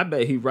 "I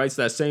bet he writes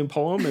that same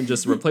poem and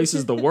just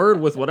replaces the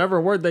word with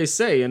whatever word they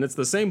say, and it's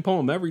the same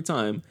poem every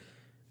time."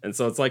 And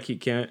so it's like he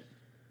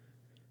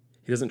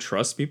doesn't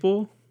trust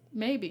people.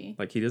 Maybe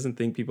like he doesn't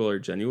think people are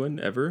genuine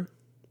ever.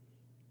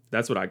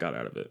 That's what I got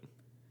out of it.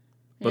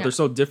 But they're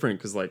so different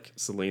because like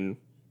Celine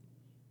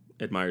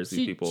admires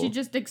these people. She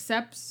just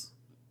accepts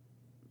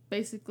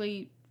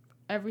basically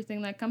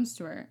everything that comes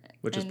to her.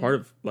 Which is part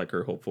of like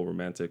her hopeful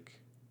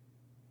romantic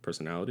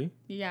personality.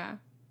 Yeah.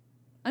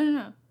 I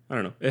don't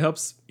know. It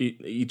helps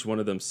each one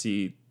of them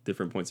see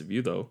different points of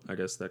view though. I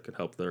guess that could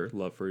help their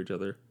love for each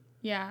other.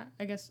 Yeah,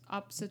 I guess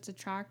opposites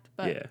attract.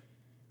 But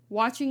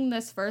watching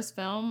this first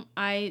film,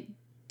 I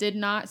did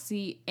not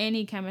see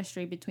any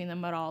chemistry between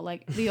them at all.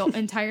 Like the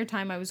entire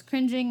time I was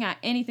cringing at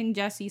anything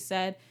Jesse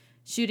said,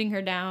 shooting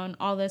her down,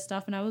 all this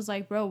stuff. And I was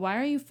like, bro, why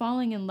are you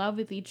falling in love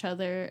with each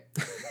other?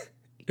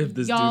 If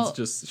this dude's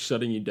just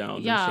shutting you down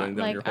and shutting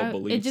down your whole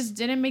beliefs. It just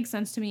didn't make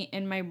sense to me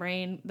in my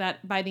brain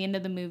that by the end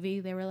of the movie,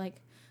 they were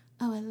like,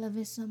 oh, I love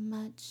you so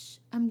much.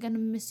 I'm going to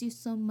miss you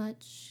so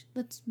much.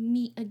 Let's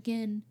meet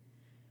again.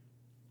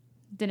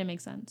 Didn't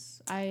make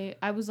sense. I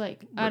was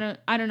like, I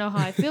don't know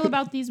how I feel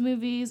about these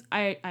movies.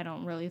 I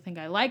don't really think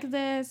I like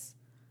this.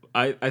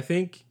 I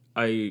think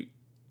I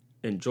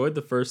enjoyed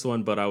the first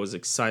one, but I was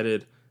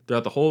excited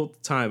throughout the whole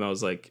time. I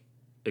was like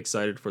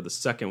excited for the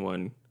second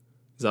one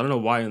because I don't know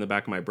why in the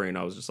back of my brain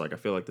I was just like, I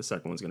feel like the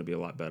second one's going to be a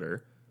lot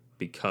better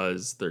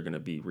because they're going to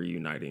be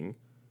reuniting.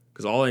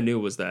 Because all I knew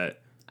was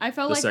that I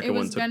felt like it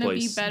was going to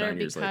be better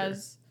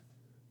because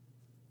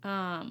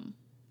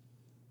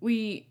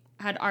we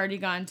had already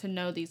gotten to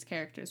know these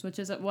characters, which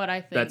is what I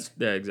think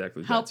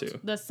exactly helped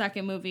the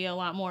second movie a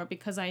lot more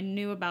because I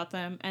knew about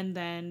them and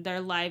then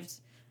their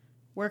lives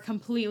were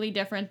completely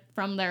different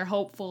from their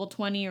hopeful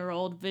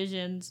 20-year-old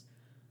visions.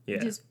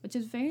 Yeah. Which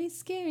is very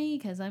scary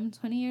because I'm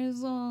 20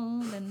 years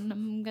old and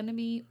I'm going to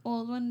be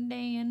old one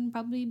day and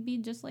probably be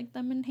just like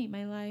them and hate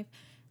my life.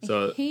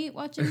 I hate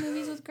watching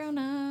movies with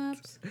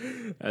grown-ups.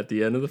 At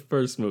the end of the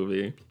first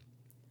movie,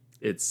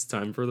 it's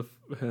time for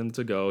him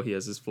to go. He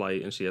has his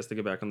flight and she has to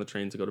get back on the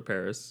train to go to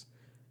Paris.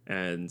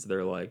 And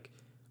they're like,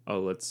 oh,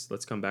 let's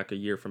come back a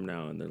year from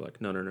now. And they're like,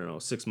 no,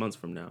 6 months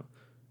from now.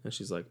 And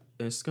she's like,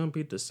 it's going to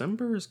be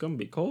December? It's going to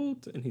be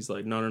cold? And he's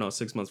like, no,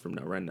 6 months from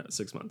now, right now,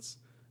 6 months.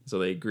 So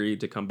they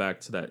agreed to come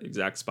back to that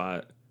exact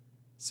spot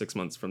 6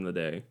 months from the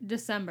day.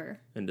 December.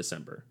 In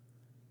December.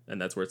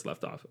 And that's where it's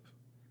left off of.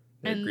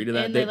 They agree to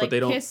that, and they but they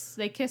don't.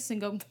 They kiss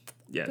and go.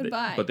 Yeah,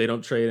 goodbye. but they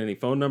don't trade any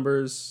phone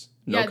numbers,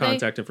 no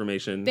contact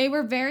information. They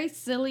were very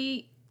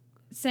silly,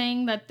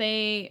 saying that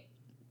they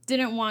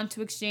didn't want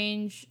to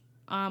exchange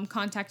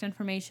contact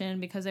information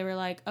because they were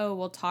like, oh,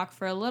 we'll talk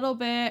for a little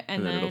bit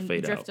and then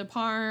drift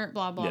apart,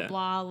 blah, blah,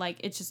 blah. Like,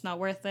 it's just not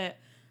worth it.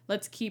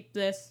 Let's keep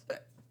this.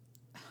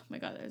 Oh my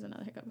God, there's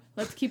another hiccup.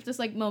 Let's keep this,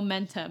 like,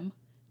 momentum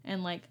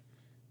and, like,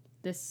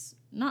 this,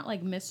 not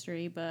like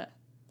mystery, but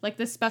like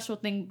this special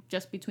thing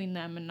just between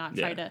them and not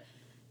try to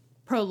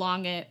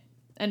prolong it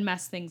and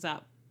mess things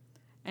up.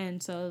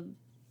 And so,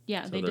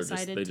 yeah, they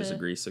decided they just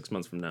agree 6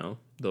 months from now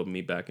they'll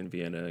meet back in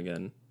Vienna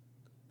again.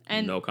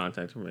 And no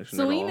contact information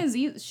Celine at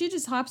all. she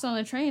just hops on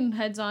a train,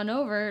 heads on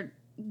over.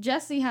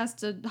 Jesse has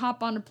to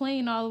hop on a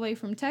plane all the way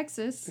from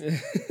Texas.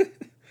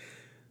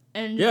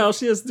 And yeah, all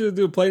she has to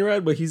do a plane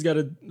ride, but he's got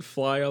to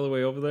fly all the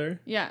way over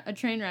there. Yeah, a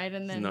train ride,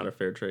 and then it's not a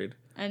fair trade.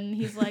 And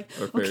he's like,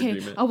 "Okay,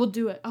 agreement. I will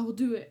do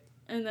it.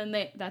 And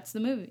then that's the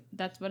movie.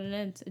 That's what it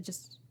ends. It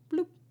just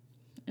bloop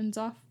ends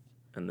off.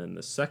 And then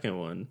the second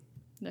one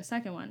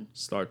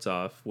starts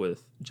off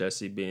with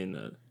Jesse being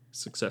a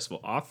successful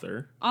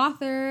author,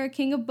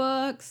 king of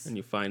books, and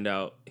you find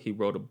out he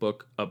wrote a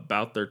book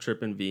about their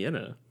trip in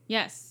Vienna.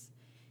 Yes.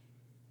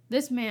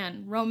 This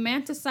man,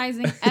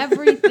 romanticizing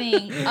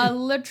everything, a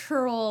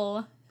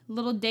literal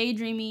little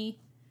daydreamy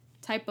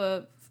type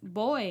of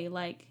boy.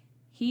 Like,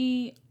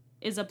 he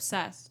is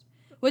obsessed.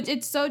 Which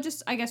it's so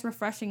just, I guess,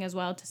 refreshing as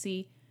well to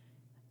see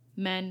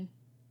men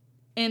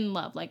in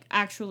love, like,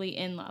 actually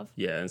in love.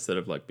 Yeah, instead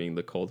of, like, being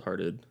the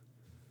cold-hearted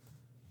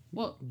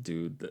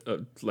dude,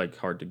 like,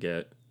 hard to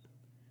get.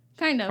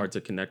 Kind of. Hard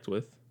to connect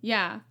with.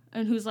 Yeah,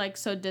 and who's, like,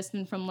 so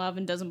distant from love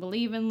and doesn't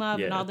believe in love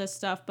and all this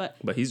stuff, but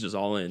he's just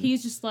all in.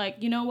 He's just like,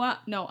 you know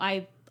what? No,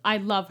 I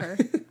love her.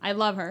 I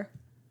love her.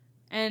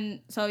 And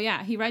so,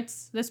 yeah, he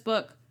writes this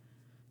book,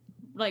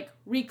 like,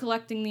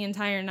 recollecting the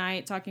entire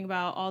night, talking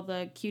about all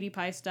the cutie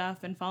pie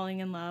stuff and falling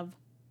in love.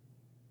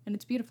 And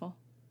it's beautiful.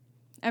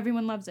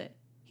 Everyone loves it.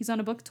 He's on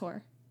a book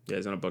tour. Yeah,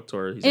 he's on a book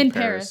tour. He's in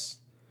Paris.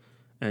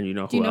 And you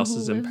know who else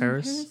is in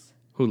Paris?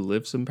 Who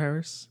lives in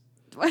Paris?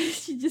 Why did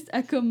she just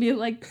echo me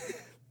like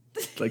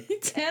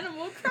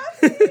Animal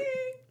Crossing?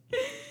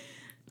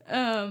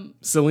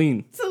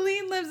 Celine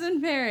lives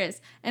in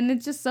Paris, and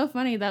it's just so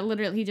funny that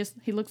literally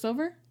he looks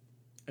over,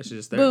 and she's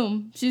just there.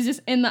 Boom, she's just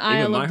in the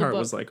aisle. Even my heart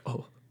was like,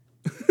 oh.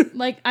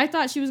 Like, I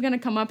thought she was gonna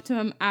come up to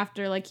him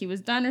after, like, he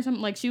was done or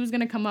something. Like, she was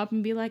gonna come up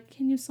and be like,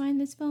 "Can you sign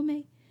this for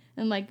me?"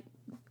 And, like,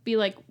 be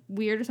like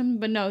weird or something.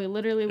 But no, he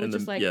literally was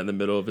just like, in the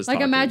middle of his like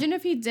talking. Imagine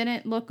if he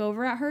didn't look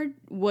over at her.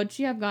 Would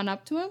she have gone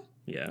up to him?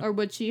 Yeah. Or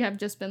would she have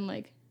just been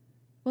like,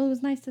 well, it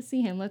was nice to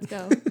see him. Let's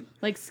go.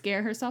 Like,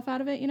 scare herself out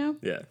of it, you know?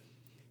 Yeah.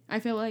 I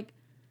feel like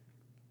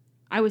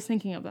I was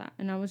thinking of that.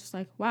 And I was just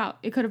like, wow,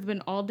 it could have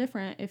been all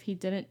different if he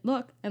didn't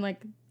look. And,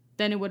 like,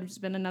 then it would have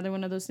just been another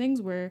one of those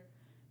things where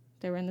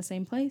they were in the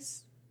same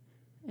place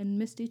and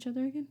missed each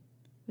other again.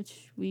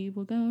 Which we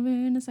will go over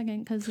in a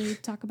second because we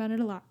talk about it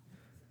a lot.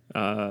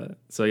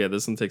 So, yeah,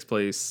 this one takes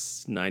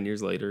place 9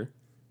 years later.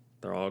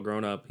 They're all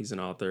grown up. He's an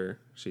author.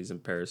 She's in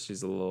Paris.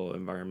 She's a little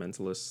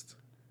environmentalist.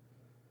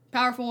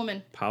 Powerful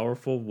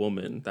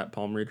woman. That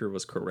palm reader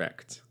was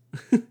correct.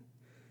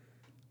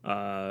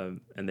 And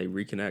they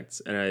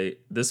reconnect. And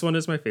this one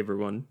is my favorite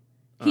one.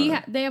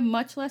 They have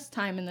much less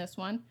time in this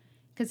one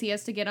because he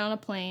has to get on a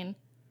plane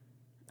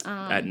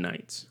at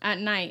night.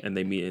 And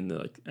they meet in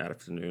the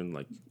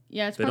afternoon.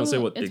 Yeah, they don't say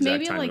what the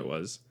exact time it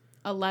was.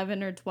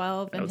 11 or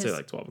 12. I would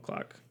say 12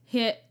 o'clock.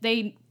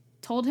 They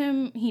told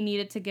him he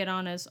needed to get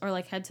on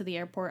head to the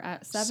airport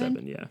at 7.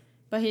 7, yeah.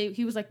 But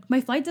he was like, my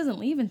flight doesn't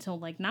leave until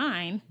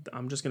 9.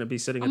 I'm just going to be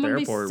sitting at the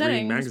airport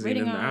reading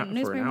magazine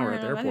for an hour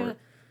at the airport.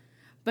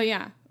 But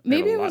yeah,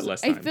 maybe it was,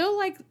 I feel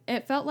like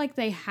it felt like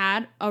they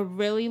had a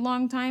really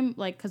long time,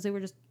 like, because they were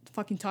just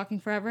fucking talking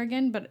forever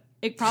again, but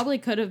it probably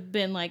could have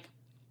been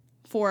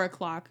 4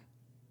 o'clock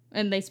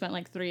and they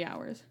spent 3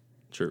 hours.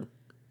 True.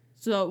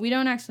 So we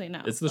don't actually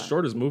know. It's the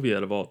shortest movie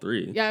out of all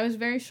 3. Yeah, it was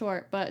very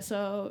short. But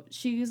so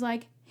she's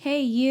like,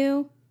 hey,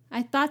 you,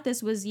 I thought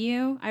this was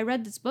you. I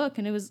read this book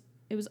and it was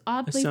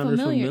oddly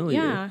familiar.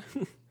 Yeah.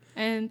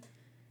 And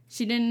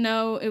she didn't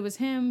know it was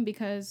him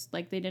because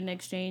they didn't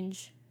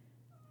exchange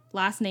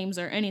last names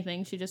or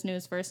anything. She just knew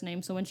his first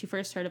name. So when she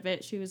first heard of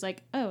it, she was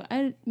like, oh,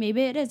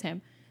 maybe it is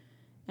him.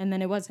 And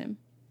then it was him.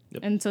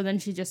 Yep. And so then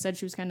she just said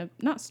she was kind of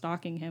not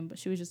stalking him, but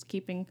she was just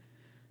keeping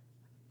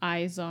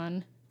eyes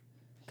on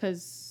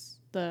because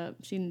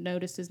she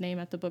noticed his name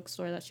at the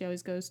bookstore that she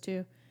always goes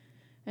to.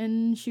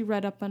 And she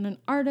read up on an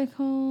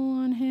article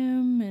on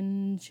him,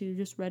 and she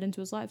just read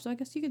into his life. So I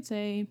guess you could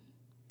say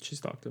she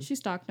stalked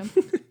him.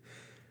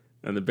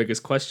 And the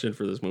biggest question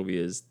for this movie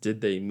is,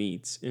 did they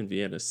meet in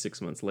Vienna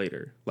 6 months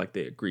later, like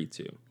they agreed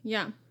to?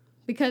 Yeah,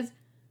 because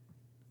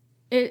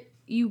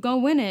you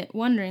go in it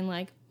wondering,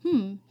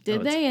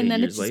 did they? And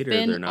then it's just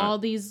been all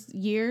these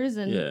years,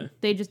 and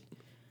they just,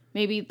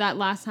 maybe that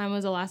last time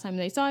was the last time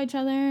they saw each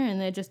other,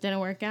 and it just didn't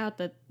work out,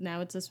 that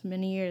now it's this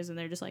many years, and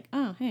they're just like,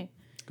 oh, hey.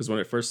 Because when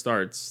it first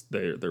starts,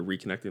 they're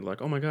reconnecting,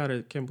 like, oh my god,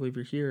 I can't believe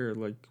you're here.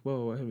 Like,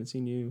 whoa, I haven't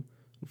seen you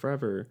in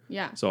forever.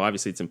 Yeah. So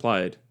obviously it's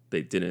implied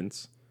they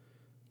didn't.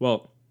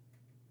 Well,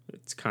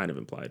 it's kind of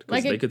implied because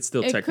Like they could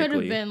still technically. It could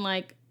have been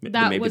like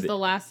maybe was the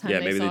last time.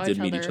 Yeah, they maybe saw they did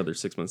meet each other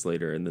 6 months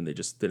later, and then they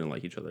just didn't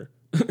like each other.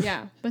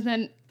 Yeah, but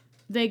then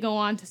they go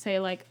on to say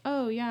like,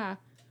 oh yeah,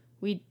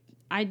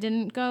 I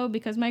didn't go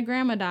because my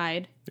grandma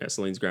died. Yeah,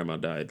 Celine's grandma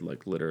died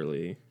like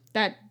literally.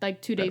 That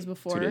like 2 days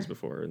before. 2 days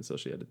before, and so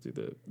she had to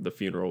do the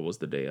funeral was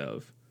the day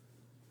of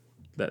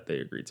that they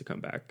agreed to come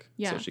back.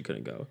 Yeah. So she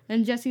couldn't go.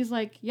 And Jesse's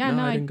like, yeah,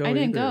 no, I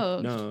didn't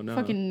go. No.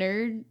 Fucking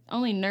nerd.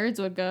 Only nerds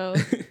would go.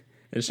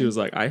 And she was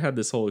like, I had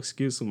this whole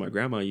excuse with my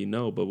grandma,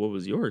 but what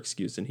was your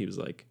excuse? And he was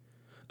like,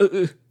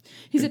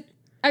 He said,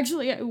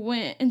 actually, I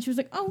went. And she was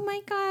like, oh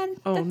my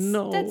God.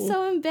 No. That's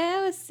so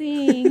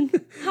embarrassing.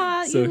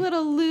 Ha, you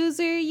little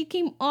loser. You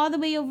came all the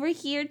way over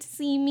here to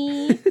see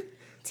me.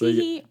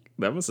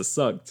 That must have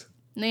sucked.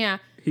 Yeah.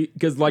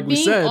 Because like being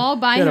we said, all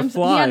by he had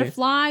to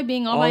fly,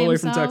 being all by himself. All the way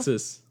from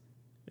Texas.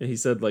 And he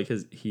said like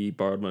he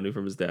borrowed money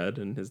from his dad,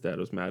 and his dad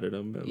was mad at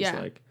him. It was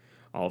like,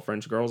 all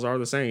French girls are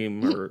the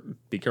same, or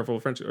be careful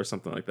of French, or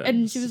something like that.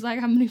 And she was like,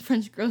 how many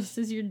French girls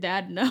does your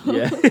dad know?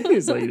 Yeah,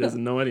 he's like, he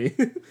doesn't know any.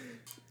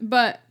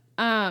 But,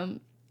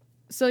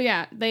 so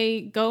yeah,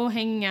 they go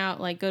hanging out,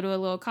 like go to a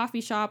little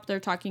coffee shop. They're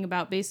talking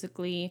about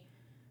basically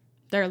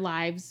their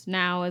lives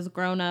now as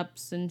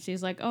grown-ups. And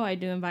she's like, oh, I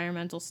do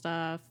environmental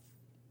stuff.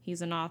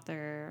 He's an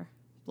author,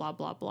 blah,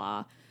 blah,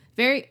 blah.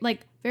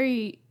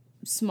 Very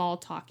small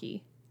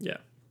talky. Yeah.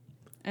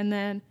 And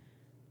then,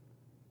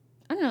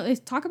 I don't know, they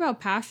talk about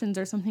passions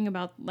or something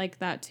about like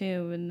that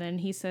too. And then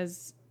he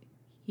says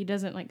he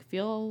doesn't like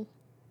feel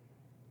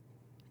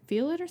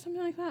it or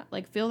something like that.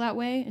 Like feel that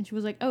way. And she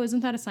was like, oh,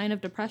 isn't that a sign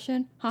of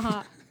depression?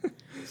 Haha.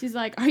 She's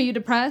like, are you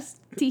depressed?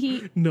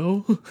 Teehee.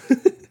 No.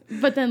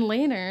 But then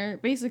later,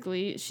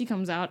 basically, she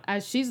comes out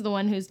as she's the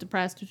one who's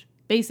depressed,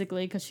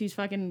 basically, because she's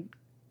fucking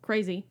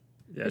crazy.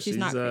 Yeah, she's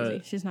not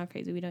crazy. She's not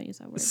crazy. We don't use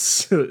that word.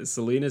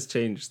 Selena's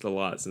changed a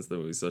lot since the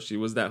movie. So she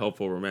was that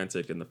hopeful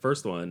romantic in the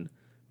first one.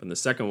 But in the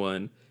second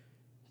one,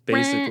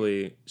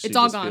 basically, it's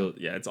all gone.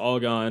 It's all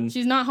gone.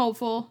 She's not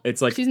hopeful.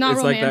 It's like she's not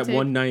romantic. Like that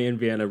one night in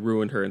Vienna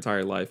ruined her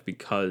entire life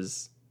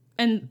because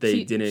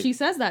didn't. She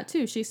says that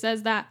too. She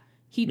says that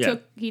he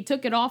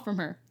took it all from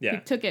her. Yeah,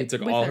 he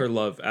took all her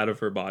love out of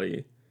her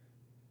body.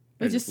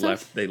 And just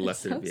they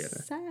left her in Vienna.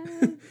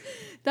 Sad.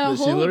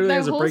 She literally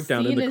has a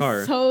breakdown in the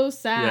car. So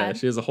sad. Yeah,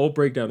 she has a whole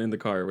breakdown in the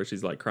car where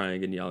she's like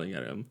crying and yelling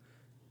at him.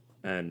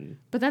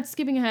 But that's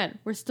skipping ahead.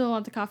 We're still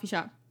at the coffee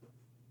shop.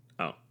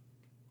 Oh.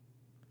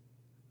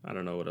 I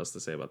don't know what else to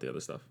say about the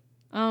other stuff.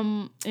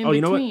 In between.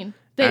 You know what?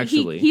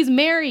 Actually, he's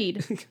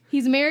married.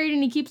 He's married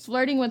and he keeps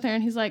flirting with her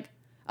and he's like,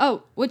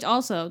 oh, which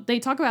also they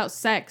talk about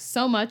sex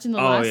so much in the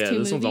last two movies.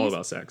 This one's all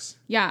about sex.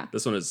 Yeah.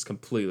 This one is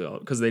completely all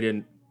because they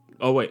didn't.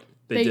 Oh wait.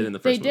 They did in the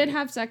first movie. They did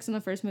have sex in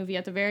the first movie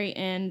at the very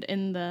end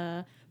in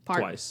the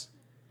park. Twice,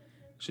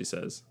 she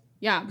says.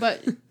 Yeah,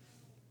 but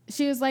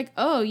she was like,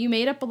 oh, you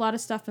made up a lot of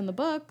stuff in the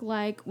book.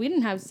 Like, we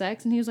didn't have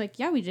sex. And he was like,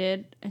 yeah, we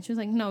did. And she was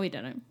like, no, we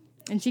didn't.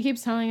 And she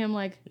keeps telling him,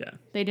 like,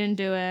 they didn't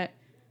do it.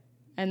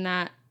 And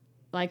that,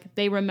 like,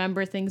 they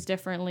remember things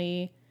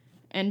differently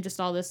and just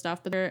all this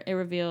stuff. But it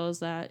reveals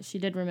that she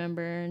did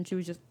remember and she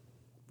was just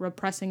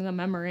repressing the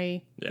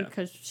memory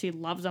because she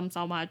loves him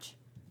so much.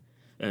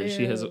 And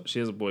she has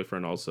a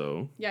boyfriend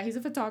also. Yeah, he's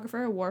a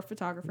photographer, a war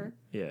photographer.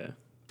 Yeah.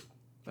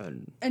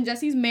 And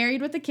Jesse's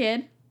married with a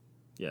kid.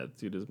 Yeah,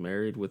 dude is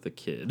married with a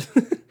kid.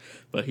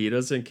 But he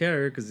doesn't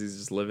care because he's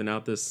just living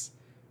out this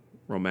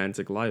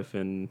romantic life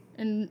in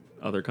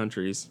other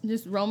countries.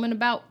 Just roaming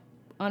about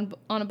on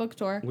a book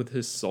tour. With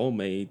his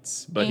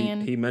soulmates. But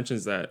he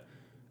mentions that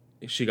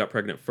she got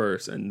pregnant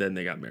first and then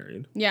they got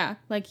married. Yeah,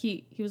 like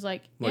he was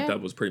like... Like that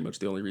was pretty much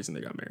the only reason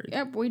they got married.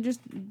 Yep, we just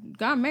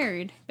got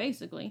married,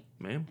 basically.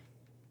 Ma'am?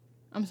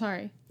 I'm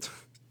sorry.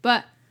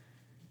 But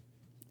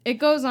it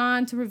goes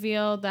on to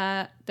reveal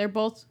that they're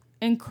both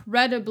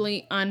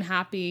incredibly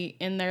unhappy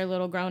in their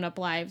little grown-up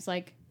lives.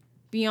 Like,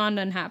 beyond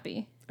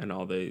unhappy. And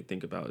all they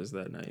think about is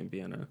that night in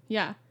Vienna.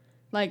 Yeah.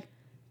 Like,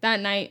 that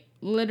night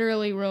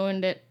literally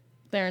ruined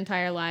their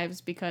entire lives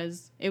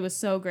because it was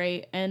so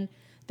great. And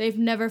they've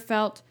never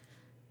felt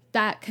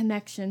that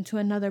connection to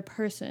another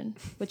person,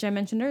 which I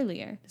mentioned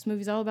earlier. This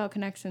movie's all about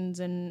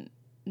connections and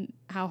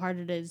how hard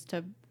it is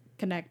to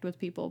connect with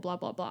people, blah,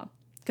 blah, blah.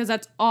 Because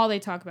that's all they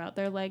talk about.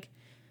 They're like,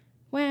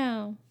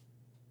 wow,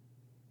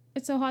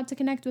 it's so hard to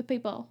connect with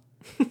people.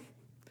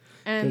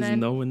 And then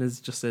no one is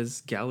just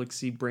as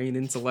galaxy brain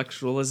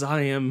intellectual as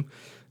I am.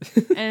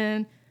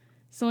 And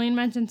Celine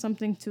mentioned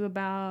something too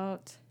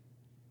about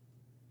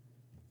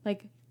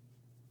like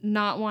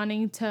not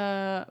wanting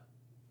to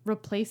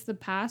replace the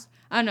past.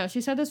 I don't know.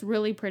 She said this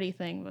really pretty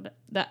thing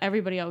that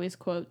everybody always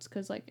quotes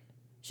because like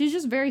she's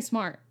just very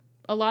smart.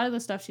 A lot of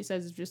the stuff she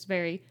says is just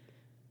very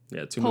 2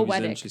 poetic.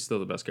 movies in, she's still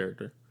the best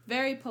character.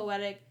 Very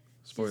poetic.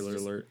 Spoiler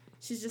alert.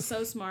 She's just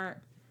so smart.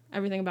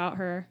 Everything about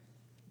her.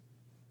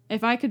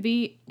 If I could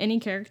be any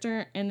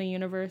character in the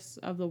universe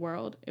of the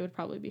world, it would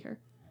probably be her.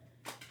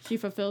 She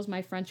fulfills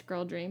my French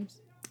girl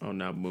dreams. Oh,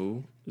 now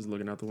Moo is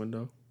looking out the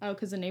window? Oh,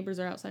 because the neighbors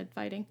are outside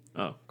fighting.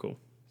 Oh, cool.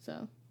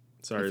 So,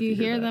 sorry if you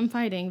hear them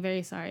fighting,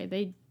 very sorry.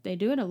 They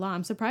do it a lot.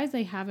 I'm surprised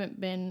they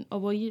haven't been... Oh,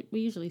 well, we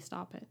usually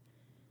stop it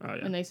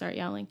when they start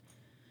yelling.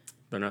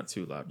 They're not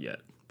too loud yet,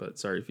 but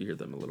sorry if you hear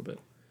them a little bit.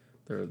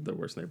 They're the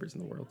worst neighbors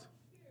in the world.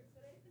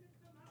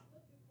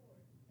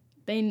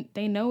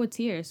 They know it's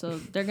here, so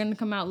they're going to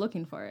come out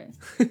looking for it.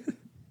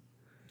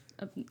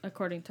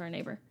 According to our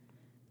neighbor.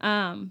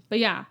 But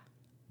yeah.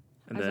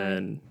 And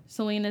then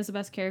Celine is the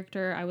best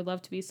character. I would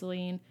love to be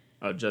Celine.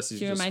 Jesse's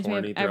She just reminds me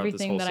horny of throughout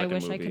everything this that whole I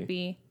wish second I movie. could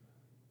be.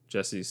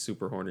 Jesse's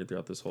super horny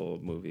throughout this whole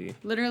movie.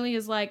 Literally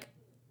is like,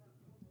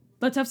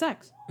 let's have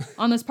sex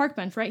on this park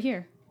bench right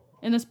here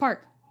in this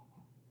park.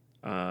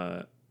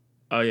 Oh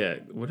yeah,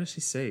 what does she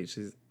say?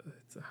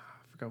 I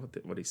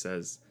forgot what he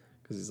says,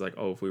 because he's like,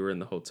 oh, if we were in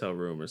the hotel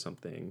room or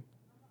something,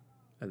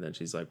 and then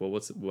she's like, well,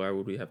 why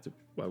would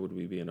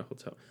we be in a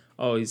hotel?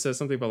 Oh, he says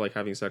something about like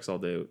having sex all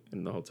day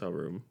in the hotel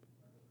room.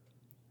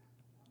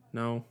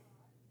 No,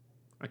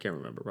 I can't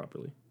remember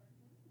properly.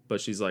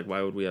 But she's like,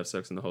 why would we have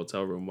sex in the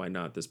hotel room? Why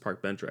not this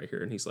park bench right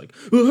here? And he's like,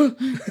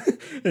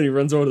 and he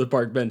runs over to the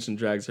park bench and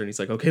drags her, and he's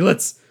like, okay,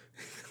 let's.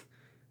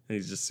 And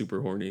he's just super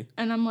horny.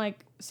 And I'm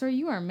like, sir,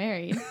 you are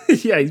married.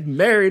 Yeah, he's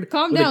married.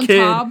 Calm with down, a kid,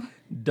 Tob.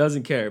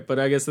 Doesn't care. But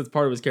I guess that's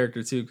part of his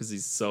character too, because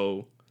he's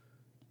so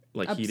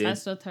like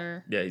Obsessed with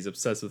her. Yeah, he's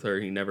obsessed with her.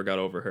 He never got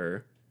over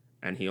her,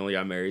 and he only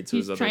got married to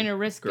He's his other trying to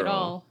risk girl. it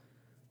all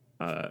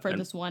for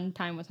and this one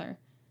time with her.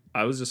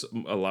 I was just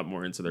a lot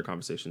more into their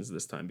conversations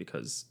this time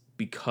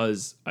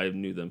because I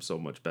knew them so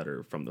much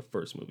better from the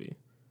first movie.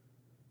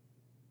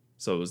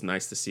 So it was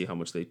nice to see how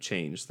much they've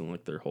changed and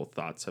like their whole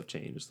thoughts have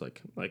changed.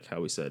 Like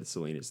how we said,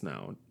 Celine is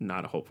now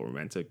not a hopeful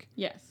romantic.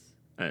 Yes.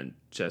 And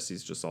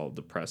Jesse's just all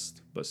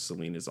depressed, but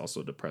Celine is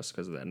also depressed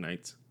because of that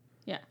night.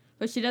 Yeah,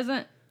 but she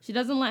doesn't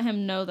let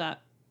him know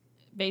that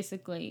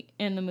basically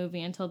in the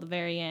movie until the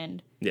very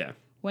end. Yeah.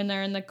 When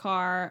they're in the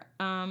car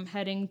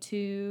heading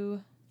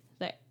to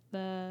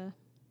the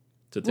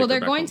They're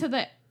going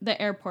to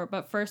the airport,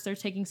 but first they're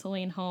taking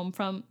Celine home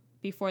from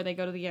before they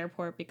go to the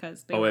airport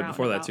because they were out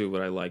before and that about. too,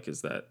 what I like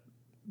is that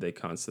they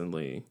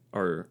constantly,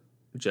 or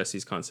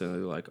Jesse's constantly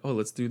like, oh,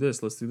 let's do this,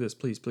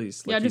 please. Like,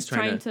 yeah, he's just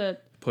trying to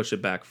push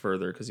it back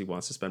further because he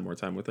wants to spend more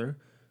time with her.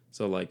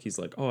 So like he's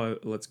like, oh,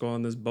 let's go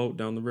on this boat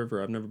down the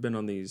river. I've never been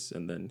on these.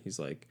 And then he's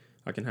like,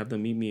 I can have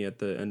them meet me at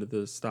the end of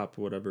the stop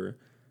or whatever.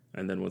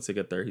 And then once they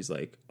get there, he's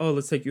like, oh,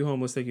 let's take you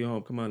home.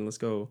 Come on, let's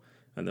go.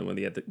 And then when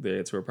they get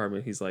to her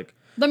apartment, he's like,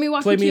 let me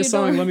walk play you to me a your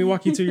song. door. Let me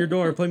walk you to your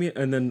door. Play me.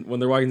 And then when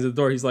they're walking to the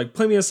door, he's like,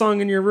 play me a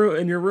song in your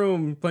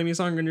room. Play me a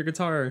song on your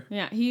guitar.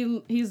 Yeah,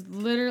 he's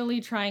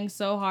literally trying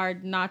so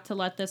hard not to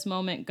let this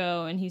moment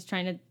go, and he's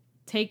trying to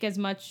take as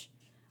much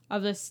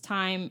of this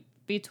time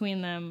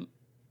between them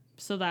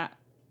so that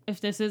if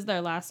this is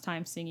their last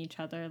time seeing each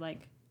other,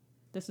 like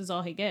this is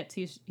all he gets.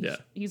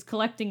 He's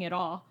collecting it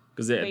all.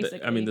 Because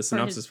the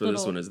synopsis for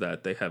this one is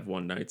that they have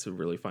one night to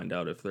really find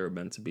out if they're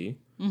meant to be,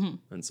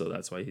 and so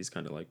that's why he's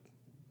kind of like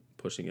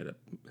pushing it at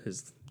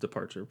his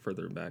departure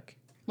further back.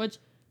 Which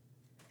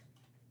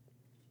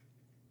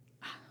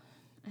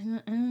I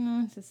don't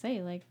know what to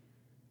say. Like,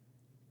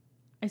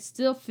 I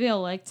still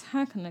feel like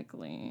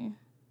technically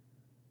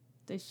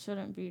they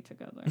shouldn't be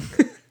together,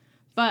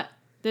 but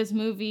this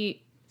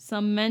movie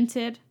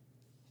cemented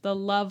the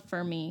love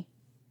for me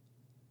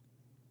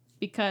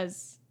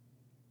because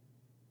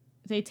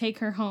they take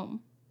her home.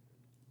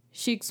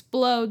 She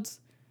explodes,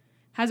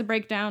 has a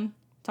breakdown,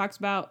 talks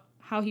about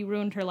how he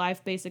ruined her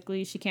life,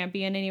 basically. She can't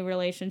be in any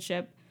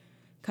relationship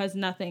because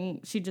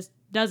she just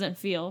doesn't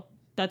feel.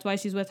 That's why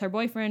she's with her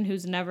boyfriend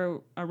who's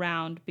never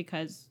around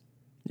because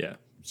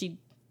she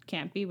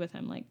can't be with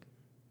him, like,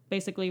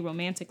 basically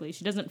romantically.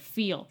 She doesn't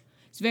feel.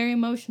 It's very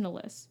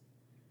emotionless.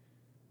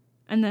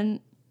 And then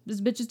this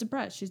bitch is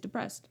depressed. She's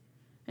depressed.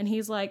 And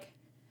he's like,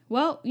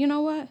 well, you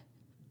know what?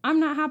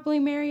 I'm not happily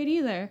married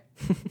either.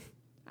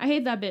 I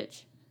hate that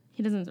bitch.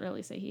 He doesn't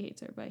really say he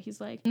hates her, but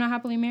he's like, I'm not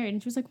happily married.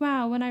 And she was like,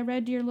 wow, when I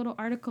read your little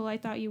article, I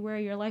thought you were.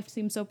 Your life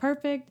seemed so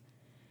perfect.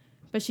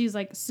 But she's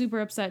like super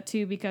upset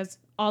too because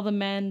all the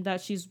men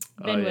that she's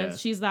been with,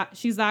 she's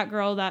that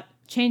girl that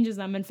changes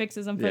them and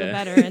fixes them for the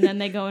better. And then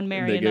they go and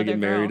marry another girl. They get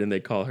married and they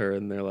call her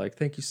and they're like,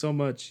 thank you so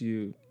much.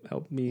 You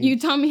helped me. You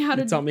taught me how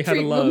to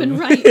treat love women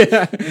right.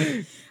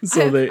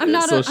 I'm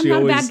not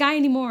a bad guy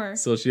anymore.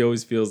 So she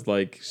always feels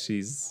like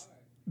shut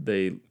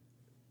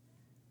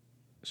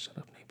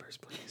up, neighbors,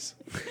 please.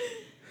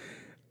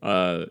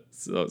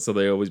 So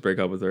they always break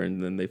up with her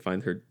and then they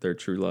find their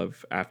true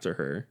love after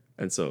her.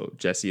 And so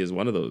Jesse is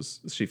one of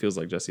those. She feels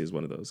like Jesse is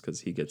one of those because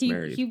he gets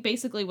married. He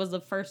basically was the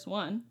first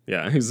one.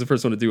 Yeah, he was the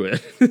first one to do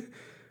it.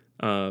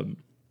 And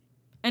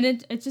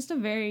it's just a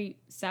very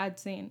sad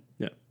scene.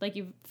 Yeah. Like,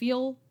 you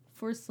feel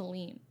for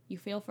Celine. You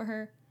feel for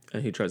her.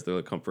 And he tries to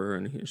like comfort her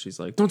and she's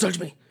like, don't touch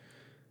me.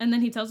 And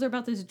then he tells her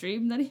about this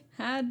dream that he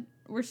had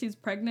where she's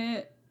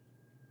pregnant.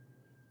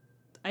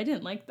 I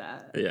didn't like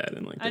that. Yeah, I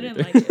didn't like that. I didn't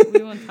either. like it.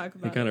 We won't talk He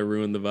about kind it. of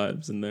ruined the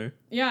vibes in there.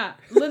 Yeah,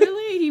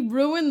 literally, he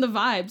ruined the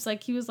vibes.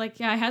 Like, he was like,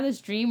 yeah, I had this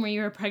dream where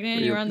you were pregnant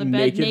and you were on the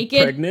bed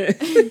naked.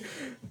 Pregnant.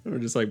 We're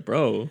just like,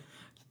 bro,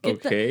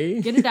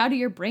 okay. Get it out of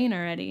your brain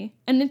already.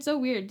 And it's so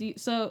weird.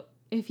 So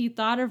if he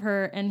thought of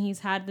her and he's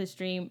had this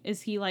dream,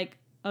 is he like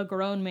a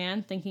grown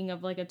man thinking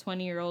of like a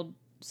 20-year-old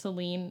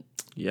Celine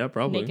Yeah,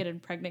 probably. naked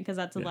and pregnant? Because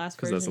that's the last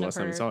Because version that's the last of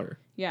time her. we saw her.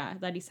 Yeah,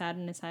 that he's had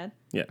in his head.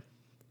 Yeah.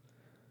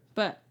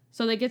 But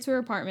so they get to her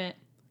apartment.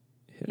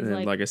 And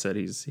then, like I said,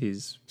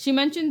 he's She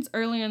mentions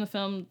earlier in the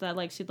film that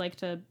like she'd like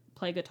to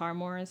play guitar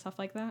more and stuff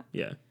like that,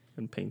 yeah,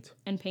 and paint.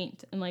 and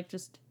paint and like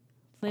just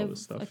All live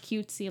this stuff. a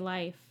cutesy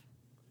life.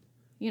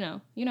 You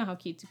know how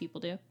cutesy people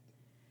do.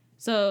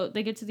 So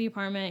they get to the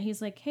apartment.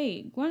 He's like,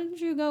 "Hey, why don't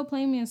you go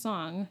play me a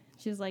song?"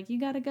 She's like, "You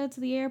gotta go to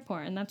the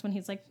airport," and that's when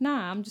he's like,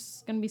 "Nah, I'm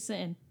just gonna be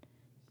sitting.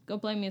 Go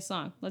play me a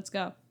song. Let's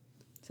go."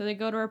 So they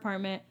go to her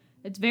apartment.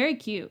 It's very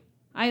cute.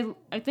 I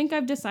think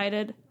I've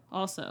decided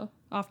also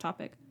off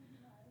topic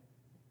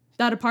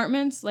that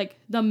apartments, like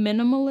the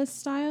minimalist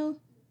style,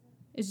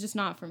 is just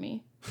not for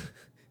me.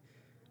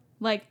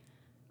 Like,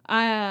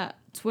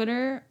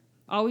 Twitter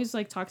always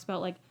like talks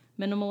about like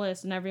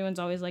minimalist, and everyone's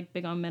always like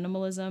big on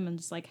minimalism and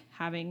just like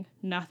having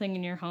nothing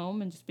in your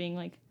home and just being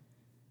like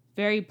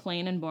very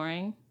plain and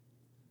boring.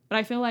 But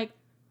I feel like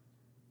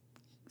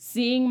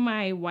seeing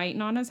my white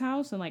Nana's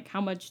house and like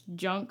how much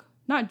junk,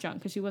 not junk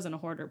because she wasn't a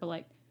hoarder, but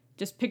like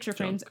just picture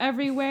frames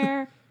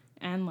everywhere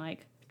and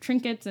like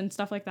trinkets and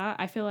stuff like that,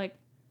 I feel like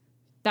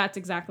that's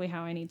exactly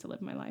how I need to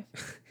live my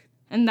life.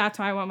 And that's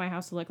how I want my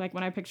house to look like.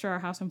 When I picture our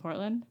house in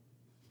Portland,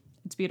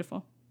 it's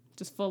beautiful.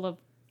 Just full of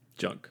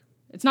Junk.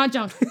 It's not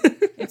junk.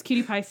 It's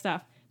cutie pie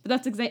stuff. But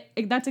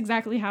that's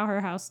exactly how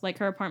her house, like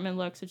her apartment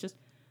looks. It's just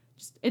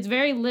it's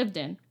very lived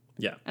in.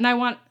 Yeah. And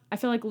I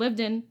feel like lived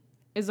in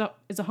is a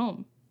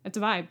home. It's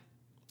a vibe.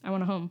 I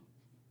want a home.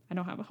 I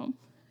don't have a home.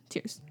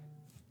 Tears.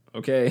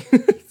 Okay.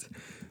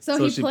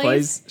 So she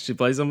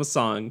plays him a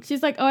song.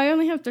 She's like, "Oh, I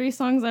only have 3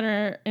 songs that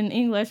are in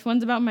English.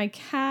 One's about my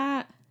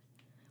cat.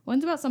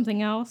 One's about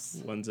something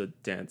else. One's a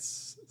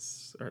dance.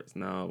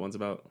 No, one's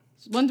about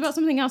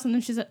something else." And then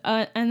she's like,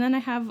 and then I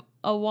have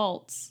a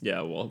waltz.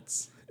 Yeah,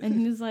 waltz.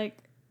 And he's like,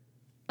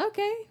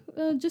 "Okay,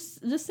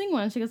 just sing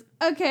one." She goes,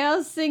 "Okay,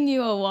 I'll sing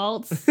you a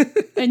waltz."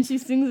 And she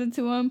sings it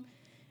to him.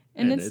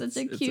 And it's such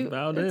a cute,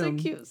 it's a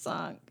cute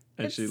song.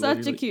 And it's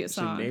such a cute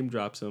song. She name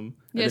drops him.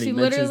 Yeah, and then he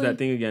mentions that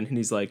thing again, and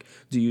he's like,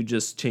 "Do you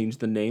just change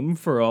the name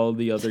for all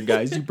the other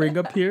guys you bring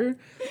up here?"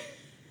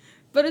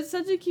 But it's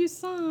such a cute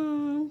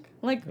song.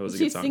 Like,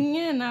 she's singing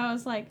it, and I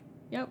was like,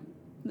 "Yep,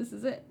 this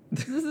is it.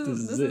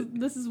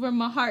 This is where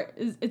my heart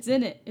is. It's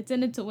in it. It's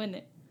in it to win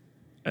it."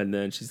 And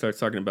then she starts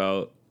talking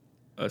about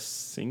a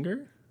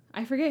singer.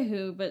 I forget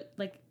who, but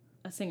like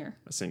a singer.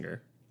 A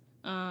singer.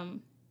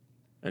 And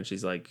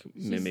she's like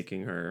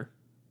mimicking her.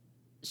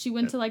 She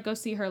went to like go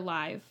see her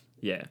live.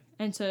 Yeah.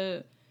 And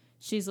so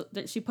she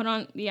put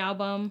on the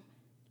album,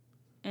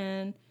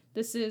 and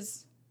this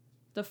is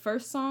the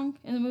first song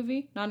in the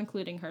movie, not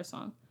including her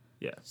song.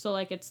 Yeah. So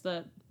like it's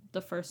the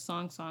first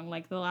song.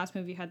 Like the last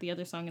movie had the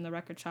other song in the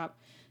record shop.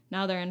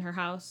 Now they're in her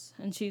house,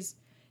 and she's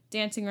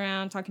dancing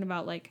around talking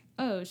about like,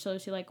 oh, so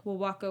she like will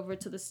walk over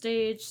to the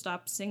stage,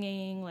 stop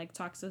singing, like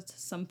talks to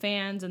some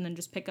fans, and then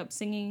just pick up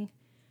singing.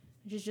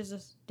 She's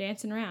just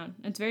dancing around.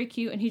 It's very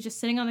cute, and he's just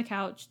sitting on the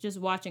couch, just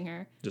watching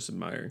her, just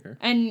admiring her.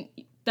 And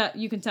that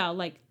you can tell,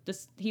 like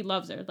this, he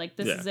loves her. Like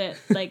this is it.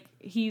 Like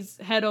he's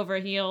head over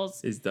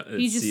heels. He's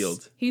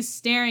sealed. He's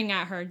staring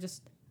at her,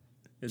 just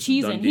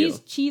cheesing. He's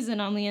cheesing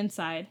on the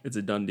inside. It's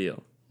a done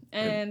deal.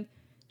 And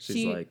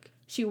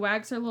she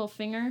wags her little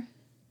finger,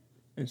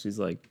 and she's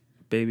like,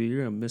 "Baby, you're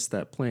gonna miss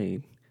that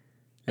plane."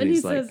 And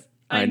he's like, says,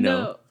 "I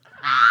know."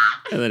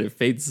 And then it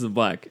fades to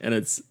black, and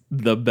it's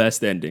the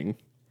best ending.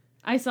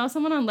 I saw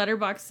someone on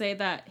Letterboxd say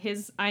that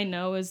his "I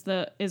know" is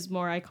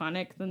more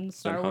iconic than the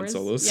Star Wars.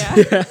 Solo's.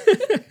 Yeah.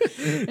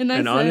 And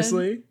said,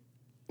 honestly,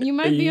 you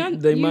might be on.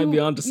 They might be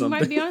onto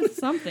something. You might be on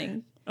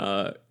something.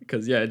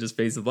 Because it just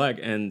fades to black,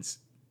 and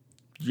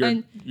you're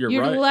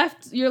right.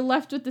 You're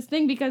left with this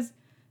thing because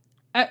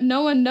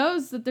no one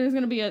knows that there's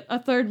going to be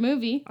a third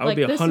movie. I would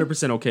be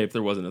 100% okay if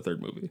there wasn't a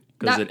third movie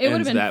because it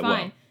ends that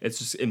fine. Well. It's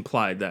just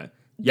implied that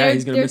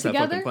he's going to miss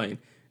together. That fucking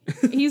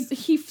plane.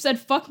 He said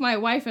fuck my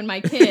wife and my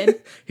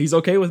kid. He's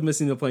okay with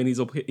missing the plane.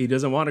 He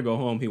doesn't want to go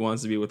home. He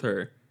wants to be with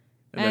her.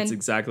 And that's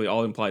exactly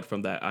all implied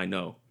from that "I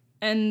know."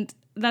 And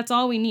that's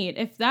all we need.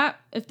 If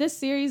this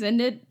series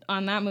ended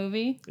on that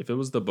movie, if it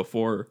was the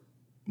before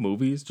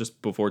movies,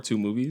 just before 2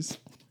 movies,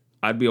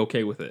 I'd be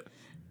okay with it.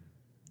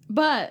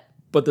 But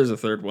there's a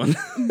third one.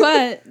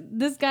 But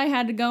this guy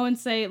had to go and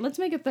say, "Let's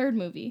make a third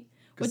movie."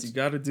 Because you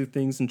got to do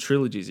things in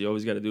trilogies. You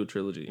always got to do a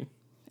trilogy.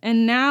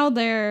 And now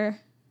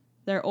they're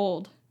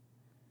old.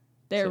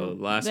 So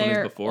the last one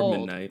is Before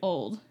Midnight.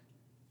 Old.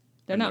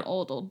 They're not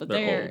old, but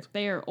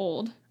they are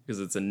old. Because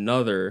it's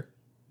another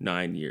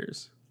 9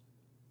 years.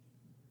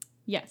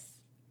 Yes.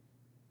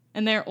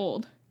 And they're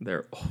old.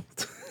 They're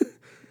old.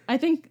 I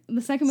think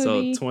the second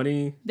movie, So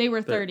 20. they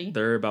were 30.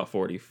 They're about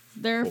 40.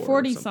 They're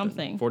 40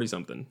 something. 40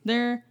 something.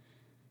 They're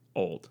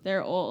Old.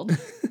 old.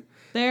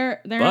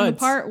 they're in the But-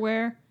 part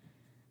where,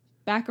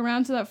 back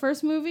around to that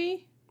first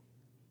movie,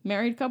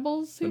 married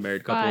couples who The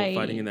married couple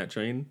fighting in that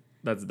train.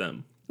 That's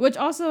them. Which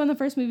also in the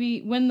first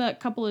movie, when the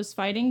couple is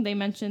fighting, they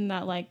mentioned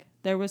that like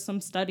there was some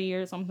study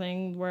or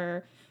something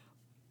where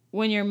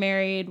when you're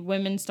married,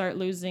 women start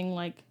losing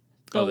like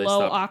the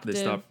low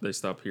octave. They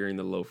stop hearing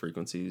the low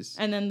frequencies.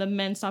 And then the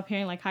men stop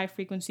hearing like high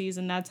frequencies,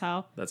 and that's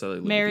how They live with each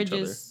other.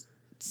 marriages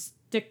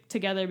stick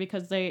together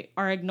because they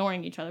are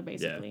ignoring each other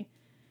basically.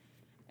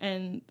 Yeah.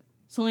 And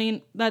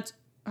Celine, that's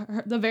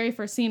the very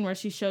first scene where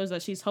she shows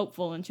that she's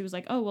hopeful, and she was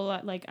like, "Oh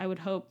well, like I would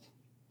hope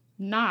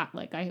not.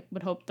 Like I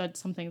would hope that's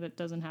something that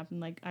doesn't happen.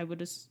 Like I would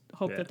just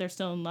hope that they're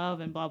still in love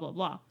and blah blah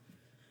blah."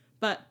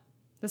 But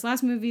this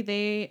last movie,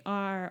 they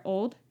are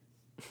old,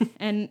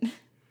 and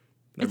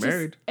They're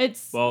married.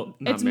 It's not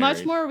much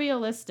married. more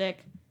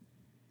realistic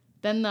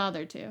than the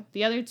other two.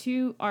 The other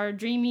two are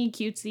dreamy,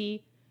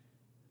 cutesy,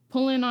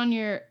 pulling on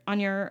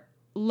your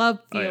love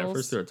feels. Oh, yeah,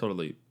 first they're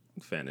totally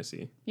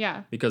fantasy.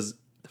 Yeah. Because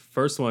the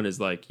first one is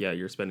like, yeah,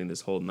 you're spending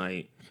this whole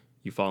night,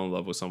 you fall in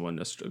love with someone,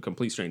 a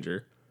complete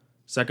stranger.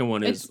 Second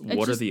one is,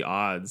 what are the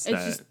odds it's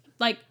that... just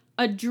like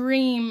a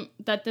dream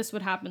that this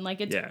would happen. Like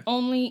it's Yeah.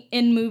 only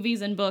in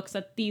movies and books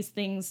that these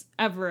things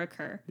ever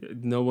occur.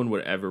 No one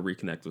would ever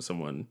reconnect with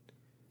someone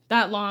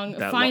That long.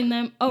 That Find lo-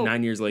 them. Oh,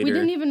 9 years later. We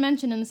didn't even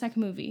mention in the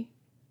second movie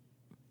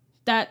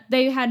that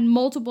they had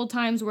multiple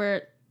times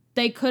where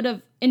they could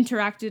have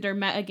interacted or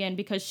met again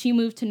because she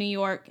moved to New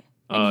York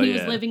and he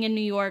was living in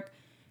New York.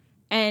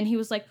 And he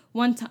was like,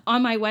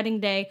 on my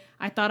wedding day,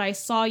 I thought I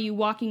saw you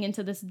walking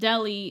into this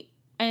deli,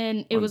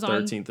 and it was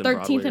on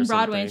 13th and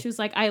Broadway. And she was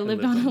like, I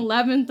lived on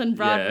 11th and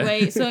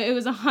Broadway. So it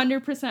was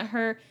 100%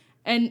 her.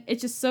 And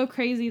it's just so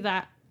crazy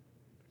that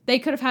they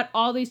could have had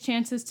all these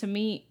chances to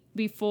meet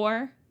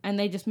before, and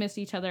they just missed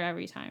each other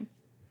every time.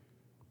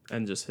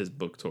 And just his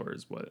book tour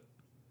is what...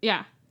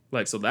 Yeah.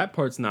 Like, so that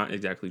part's not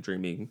exactly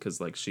dreaming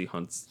because, like, she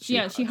hunts... She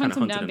hunts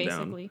him down,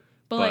 basically.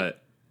 But like,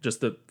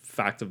 just the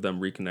fact of them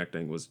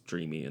reconnecting was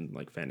dreamy and,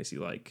 like,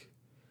 fantasy-like.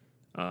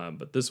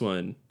 But this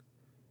one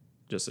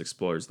just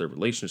explores their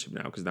relationship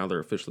now because now they're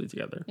officially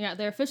together. Yeah,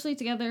 they're officially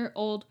together,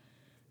 old.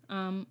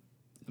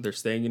 They're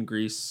staying in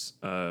Greece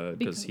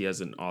because he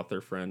has an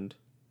author friend.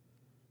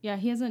 Yeah,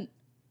 he hasn't...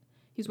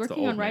 He's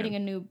working on writing a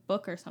new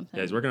book or something.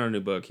 Yeah, he's working on a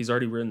new book. He's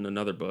already written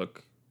another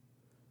book,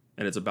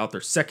 and it's about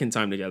their second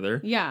time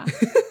together. Yeah,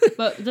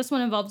 but this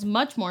one involves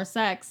much more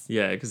sex.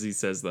 Yeah, because he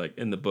says, like,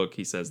 in the book,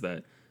 he says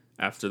that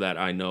after that,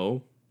 I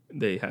know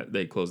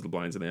they close the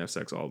blinds and they have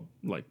sex all,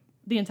 like,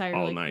 the entire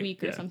all like, night,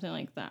 week or something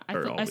like that.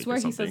 I swear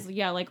he says,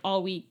 yeah, like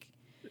all week.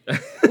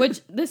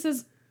 Which this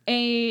is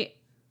a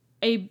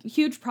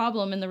huge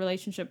problem in the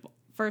relationship.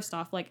 First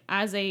off, like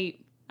as a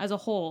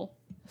whole,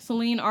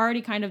 Celine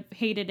already kind of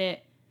hated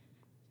it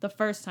the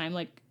first time,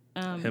 like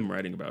him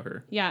writing about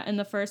her. Yeah, in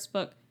the first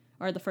book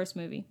or the first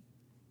movie,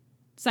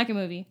 second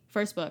movie,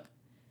 first book,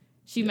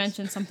 she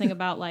mentioned something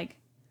about like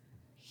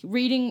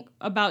reading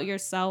about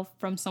yourself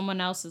from someone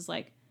else's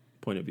like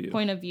point of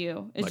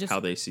view is like just how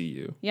they see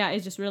you. Yeah,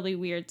 it's just really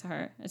weird to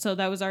her. So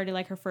that was already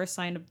like her first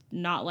sign of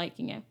not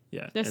liking it.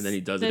 Yeah, and then he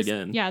does it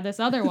again. Yeah,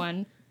 this other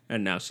one.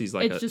 And now she's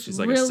like a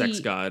really, sex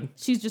god.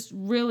 She just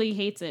really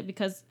hates it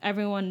because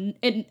everyone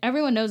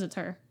knows it's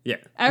her. Yeah.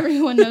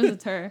 Everyone knows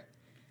it's her.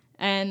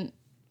 And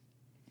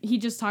he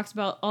just talks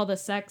about all the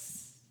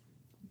sex,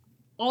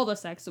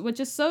 which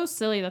is so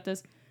silly that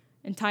this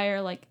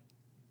entire like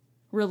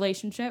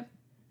relationship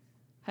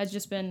has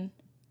just been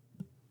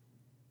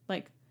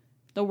like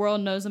the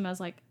world knows them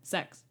as like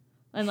sex.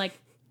 And like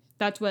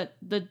that's what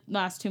the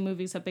last two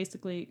movies have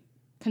basically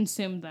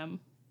consumed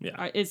them.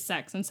 Yeah. Is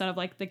sex instead of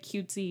like the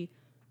cutesy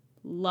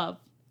love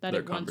that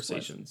their it once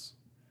conversations,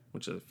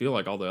 which I feel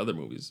like all the other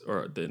movies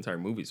or the entire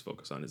movies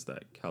focus on is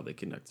that how they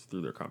connect through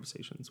their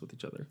conversations with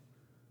each other.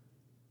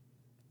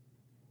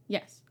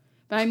 Yes,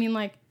 but I mean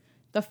like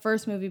the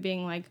first movie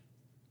being like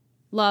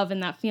love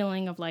and that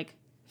feeling of like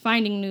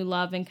finding new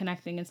love and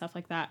connecting and stuff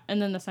like that,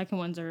 and then the second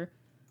ones are,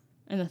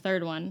 and the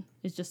third one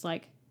is just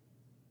like,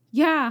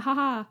 yeah,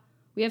 haha,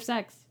 we have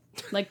sex.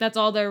 Like that's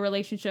all their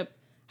relationship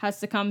has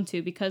to come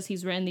to because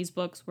he's written these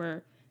books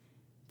where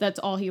that's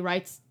all he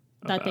writes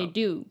that they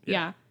do.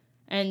 Yeah.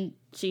 And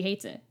she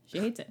hates it.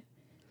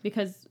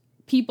 Because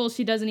people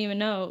she doesn't even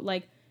know,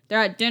 like they're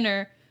at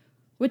dinner,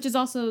 which is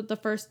also the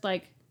first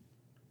like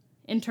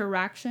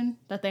interaction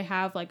that they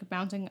have, like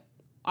bouncing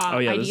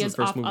ideas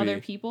off other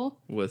people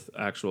with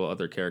actual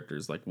other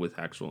characters, like with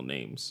actual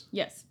names.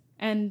 Yes.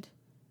 And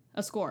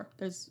a score.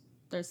 There's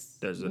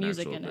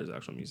music in it. There's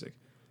actual music.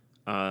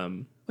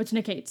 Which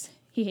Nick hates.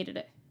 He hated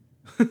it.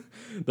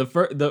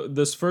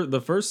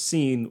 The first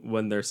scene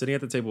when they're sitting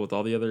at the table with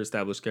all the other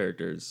established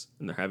characters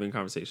and they're having a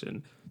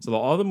conversation. So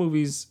all the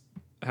movies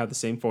have the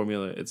same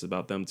formula. It's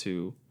about them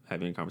two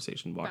having a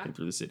conversation, walking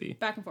through the city,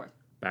 back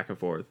and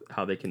forth,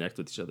 how they connect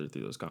with each other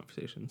through those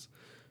conversations.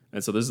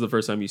 And so this is the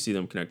first time you see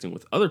them connecting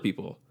with other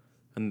people,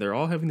 and they're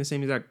all having the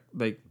same exact,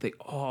 like they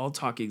all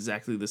talk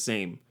exactly the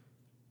same,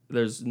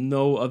 there's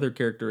no other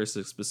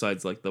characteristics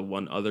besides like the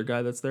one other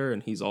guy that's there,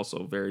 and he's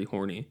also very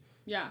horny.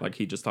 Yeah. Like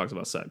he just talks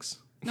about sex.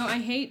 No, I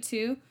hate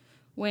too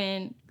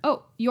when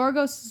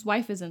Yorgos'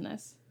 wife is in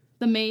this.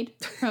 The maid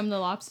from The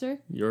Lobster.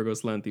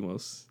 Yorgos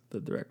Lanthimos, the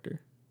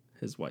director,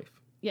 his wife,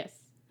 Yes.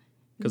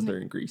 because they're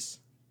in Greece.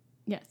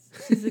 Yes.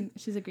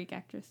 She's a Greek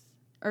actress.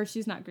 Or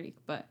she's not Greek,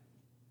 but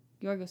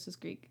Yorgos is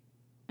Greek.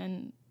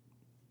 And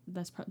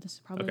this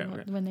is probably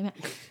when they met.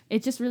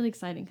 It's just really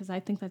exciting because I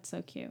think that's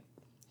so cute.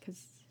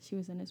 Because she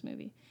was in his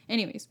movie.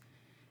 Anyways.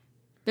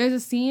 There's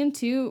a scene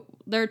too.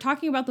 They're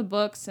talking about the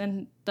books,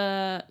 and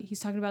he's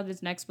talking about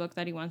this next book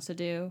that he wants to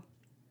do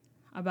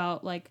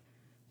about like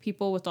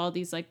people with all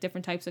these like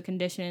different types of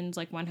conditions.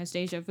 Like one has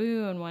deja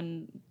vu, and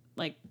one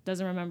like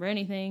doesn't remember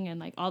anything, and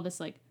like all this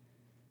like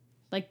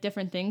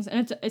different things.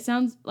 And it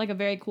sounds like a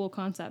very cool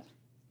concept,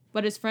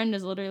 but his friend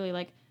is literally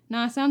like,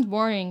 "Nah, it sounds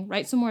boring.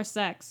 Write some more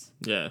sex."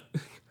 Yeah,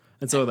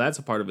 and so that's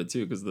a part of it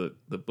too, because the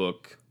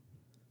book,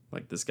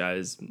 like this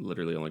guy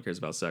literally only cares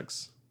about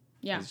sex.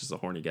 Yeah. He's just a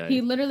horny guy. He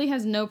literally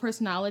has no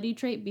personality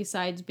trait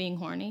besides being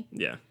horny.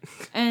 Yeah.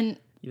 And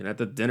even at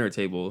the dinner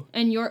table.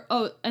 And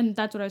and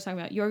that's what I was talking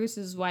about.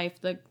 Yorgos' wife,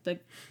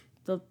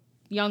 the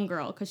young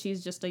girl, because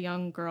she's just a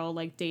young girl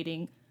like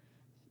dating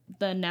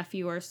the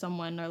nephew or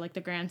someone, or like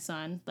the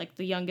grandson, like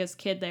the youngest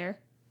kid there.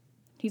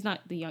 He's not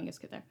the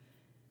youngest kid there,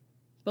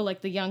 but like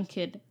the young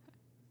kid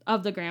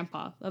of the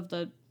grandpa of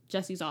the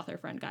Jesse's author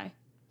friend guy,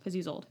 because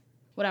he's old.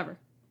 Whatever.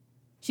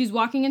 She's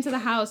walking into the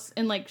house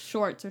in like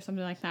shorts or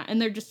something like that,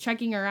 and they're just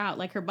checking her out,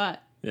 like her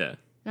butt. Yeah.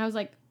 And I was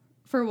like,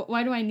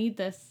 why do I need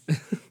this?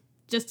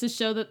 Just to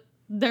show that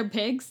they're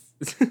pigs?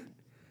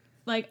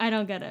 Like, I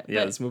don't get it.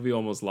 Yeah, this movie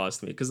almost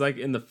lost me, because like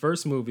in the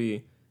first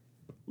movie,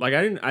 like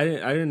I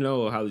didn't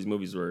know how these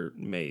movies were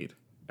made,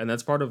 and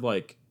that's part of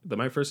like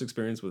my first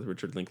experience with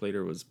Richard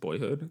Linklater was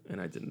Boyhood, and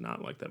I did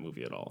not like that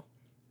movie at all.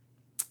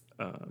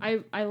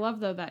 I love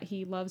though that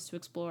he loves to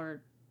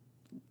explore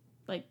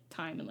like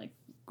time and like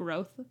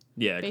growth.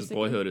 Yeah, because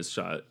Boyhood is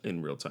shot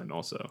in real time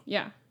also.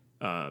 Yeah.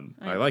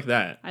 I like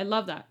that. I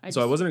love that.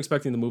 I wasn't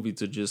expecting the movie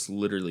to just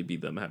literally be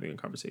them having a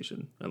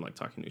conversation and like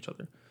talking to each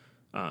other.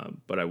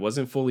 But I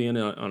wasn't fully in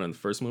it on the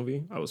first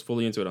movie. I was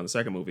fully into it on the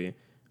second movie.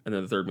 And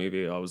then the third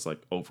movie, I was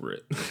like over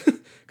it.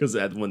 Because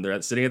when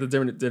they're sitting at the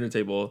dinner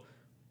table,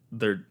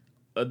 they're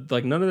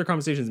like, none of their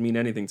conversations mean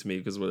anything to me,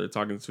 because when they're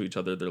talking to each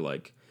other, they're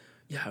like,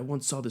 yeah, I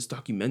once saw this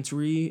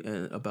documentary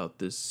about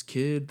this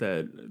kid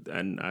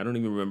and I don't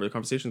even remember the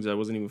conversations. I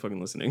wasn't even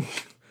fucking listening.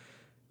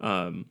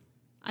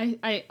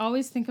 I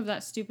always think of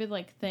that stupid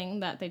like thing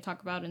that they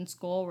talk about in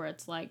school where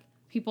it's like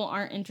people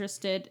aren't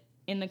interested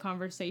in the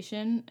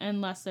conversation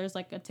unless there's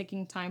like a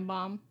ticking time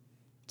bomb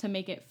to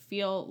make it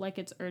feel like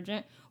it's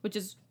urgent, which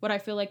is what I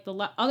feel like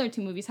the other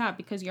two movies have,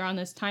 because you're on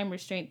this time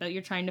restraint that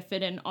you're trying to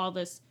fit in all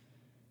this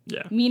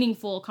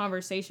meaningful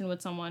conversation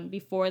with someone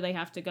before they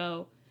have to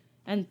go.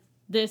 And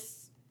they're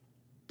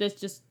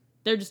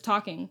just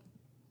talking,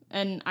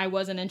 and I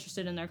wasn't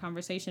interested in their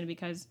conversation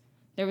because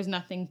there was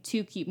nothing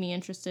to keep me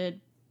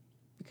interested,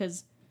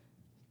 because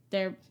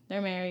they're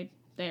married,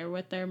 they're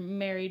with their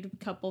married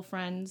couple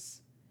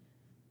friends,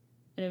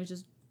 and it was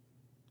just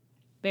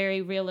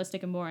very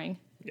realistic and boring.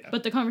 Yeah.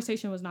 But the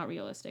conversation was not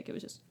realistic, it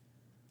was just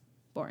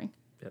boring.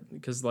 Yeah,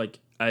 because like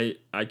I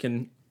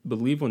can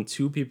believe when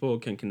two people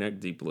can connect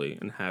deeply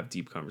and have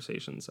deep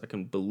conversations. I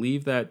can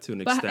believe that to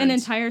an extent. But an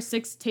entire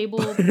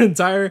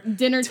entire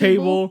dinner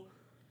table.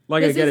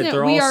 Like, I get it.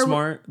 They're all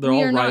smart. They're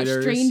all writers. We are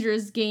not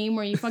strangers game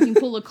where you fucking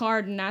pull a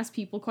card and ask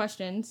people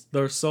questions.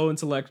 They're so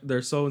intellectual.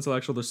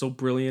 They're so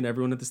brilliant.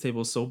 Everyone at this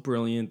table is so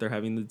brilliant. They're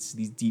having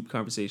these deep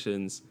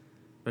conversations.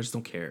 I just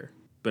don't care.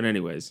 But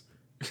anyways,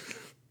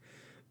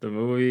 the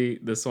movie,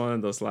 this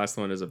last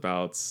one is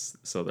about,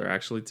 so they're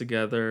actually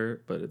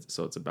together, but it's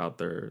about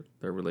their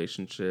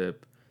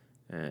relationship,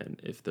 and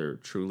if they're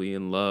truly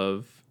in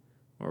love,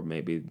 or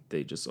maybe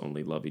they just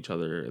only love each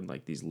other in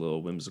like these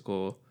little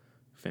whimsical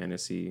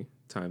fantasy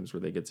times where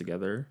they get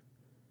together.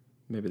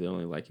 Maybe they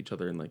only like each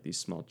other in like these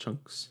small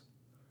chunks.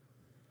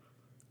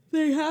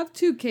 They have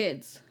 2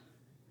 kids.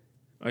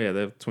 Oh yeah, they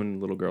have twin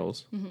little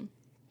girls. Mm-hmm.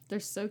 They're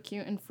so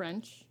cute in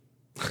French.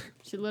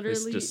 She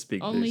literally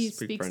only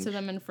speaks to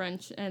them in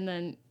French, and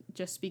then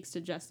just speaks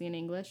to Jesse in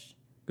English.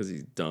 Because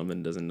he's dumb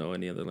and doesn't know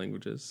any other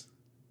languages.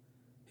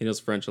 He knows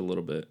French a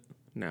little bit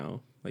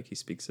now, like he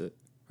speaks it,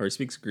 or he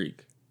speaks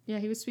Greek. Yeah,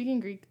 he was speaking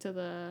Greek to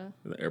the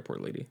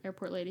airport lady.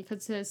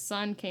 Because his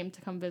son came to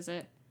come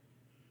visit,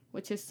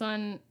 which his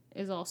son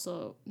is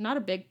also not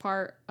a big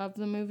part of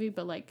the movie,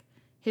 but like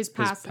his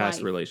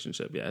past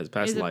relationship. Yeah, his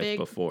past life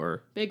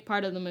before. Big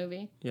part of the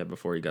movie. Yeah,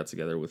 before he got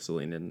together with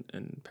Celine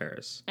in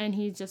Paris. And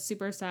he's just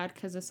super sad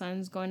because his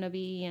son's going to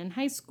be in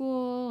high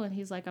school, and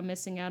he's like, I'm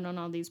missing out on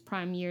all these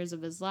prime years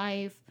of his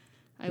life.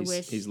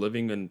 He's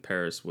living in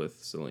Paris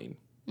with Celine.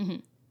 Mm-hmm.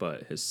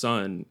 But his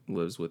son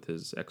lives with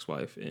his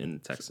ex-wife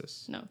in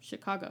Texas. No,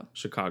 Chicago.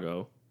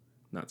 Chicago,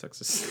 not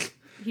Texas.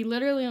 He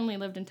literally only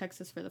lived in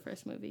Texas for the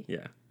first movie.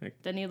 Yeah.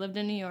 Then he lived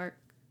in New York.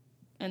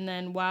 And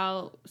then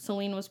while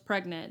Celine was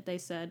pregnant, they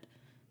said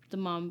the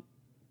mom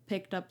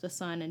picked up the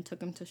son and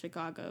took him to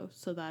Chicago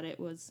so that it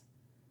was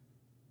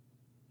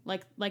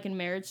like in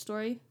Marriage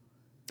Story.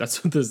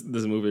 That's what this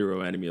movie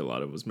reminded me a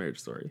lot of, was Marriage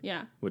Story.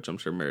 Yeah. Which I'm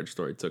sure Marriage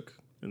Story took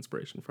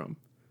inspiration from,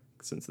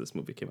 since this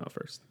movie came out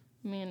first.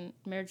 I mean,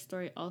 Marriage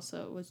Story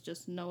also was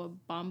just Noah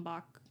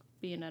Baumbach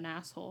being an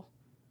asshole.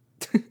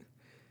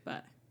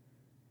 But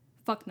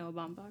fuck Noah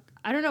Baumbach.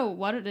 I don't know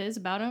what it is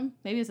about him.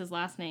 Maybe it's his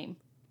last name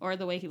or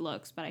the way he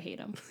looks, but I hate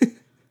him.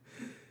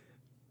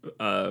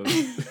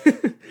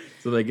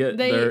 So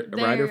their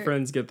writer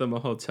friends get them a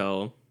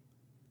hotel,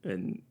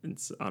 and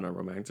it's on a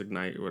romantic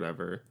night or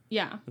whatever.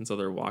 Yeah. And so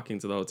they're walking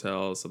to the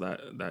hotel. So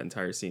that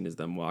entire scene is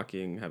them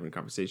walking, having a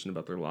conversation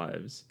about their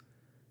lives.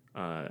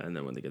 And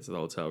then when they get to the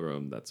hotel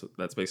room, that's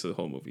basically the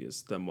whole movie,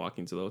 is them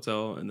walking to the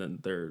hotel and then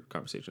their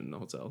conversation in the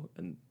hotel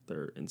and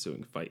their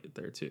ensuing fight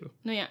there too.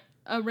 No, yeah.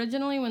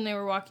 Originally, when they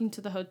were walking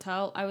to the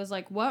hotel, I was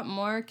like, what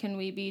more can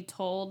we be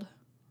told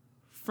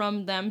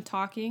from them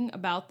talking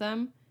about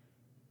them?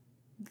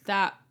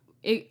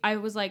 I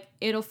was like,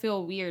 it'll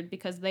feel weird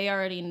because they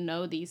already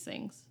know these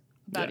things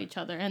about each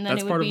other. And then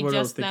it would be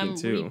just them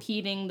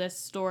repeating this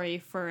story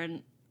for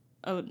an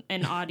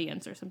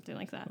audience or something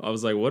like that. I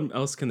was like, what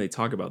else can they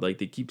talk about? Like,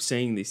 they keep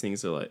saying these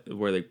things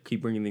where they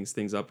keep bringing these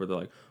things up where they're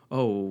like,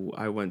 oh,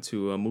 I went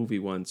to a movie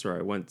once, or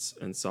I went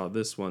and saw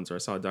this once, or I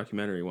saw a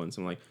documentary once.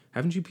 I'm like,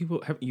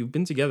 you've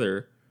been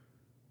together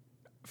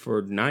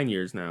for 9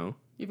 years now.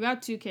 You've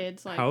got 2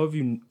 kids. Like, how have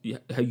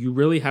you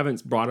really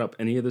haven't brought up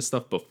any of this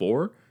stuff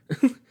before?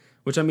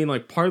 Which, I mean,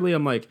 like, partly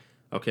I'm like,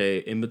 okay,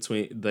 in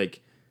between,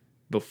 like,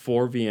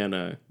 before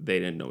Vienna, they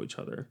didn't know each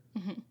other.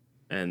 Mm-hmm.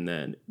 And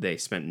then they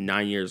spent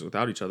 9 years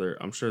without each other.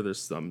 I'm sure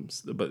there's some,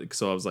 but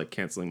so I was like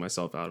canceling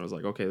myself out. I was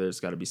like, okay, there's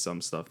got to be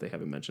some stuff they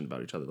haven't mentioned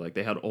about each other. Like,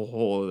 they had a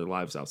whole other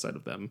lives outside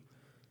of them.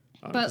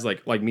 Because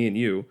like me and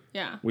you,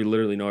 we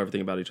literally know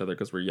everything about each other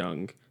because we're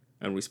young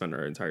and we spend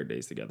our entire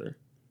days together.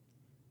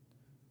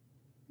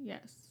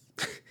 Yes.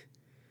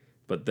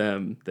 But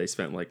them, they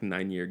spent like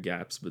 9-year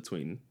gaps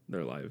between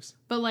their lives.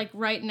 But like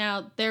right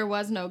now, there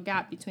was no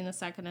gap between the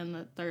second and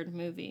the third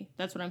movie.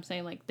 That's what I'm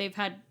saying. Like, they've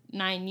had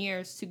 9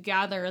 years to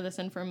gather this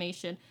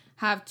information,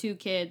 have 2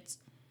 kids,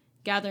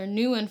 gather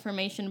new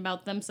information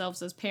about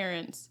themselves as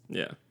parents.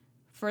 Yeah.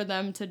 For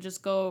them to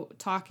just go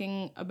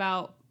talking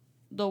about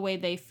the way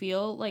they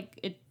feel. Like,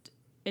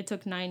 it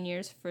took 9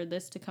 years for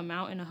this to come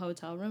out in a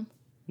hotel room.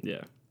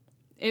 Yeah.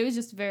 It was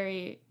just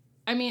very...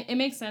 I mean, it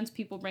makes sense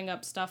people bring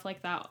up stuff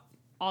like that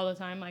all the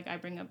time. Like, I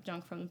bring up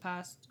junk from the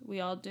past. We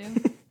all do.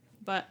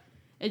 But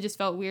it just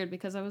felt weird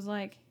because I was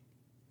like,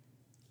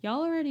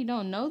 y'all already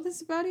don't know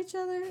this about each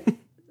other?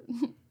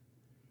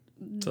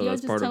 So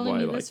that's part of why,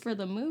 like, this for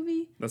the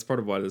movie? That's part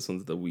of why this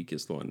one's the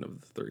weakest one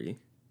of the 3.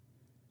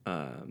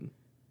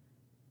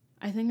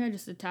 I think I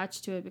just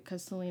attached to it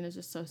because Selena's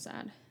just so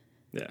sad.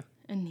 Yeah.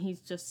 And he's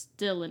just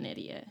still an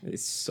idiot.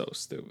 He's so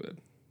stupid.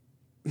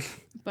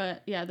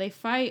 But, yeah, they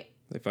fight.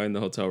 They fight in the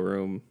hotel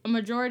room. A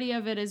majority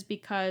of it is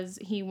because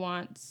he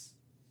wants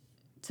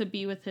to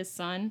be with his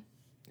son.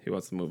 He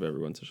wants to move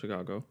everyone to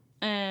Chicago.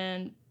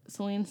 And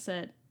Selena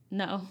said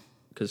no.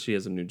 Because she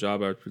has a new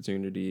job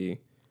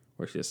opportunity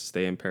where she has to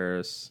stay in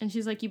Paris. And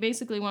she's like, you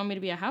basically want me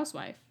to be a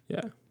housewife.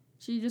 Yeah.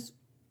 She's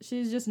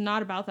just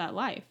not about that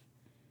life.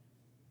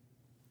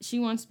 She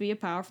wants to be a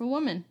powerful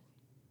woman.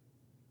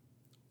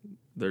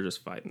 They're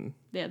just fighting.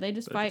 Yeah, they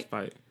just fight.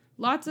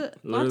 Lots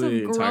of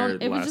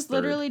grown. It was just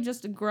literally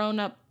just a grown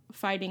up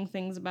fighting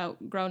things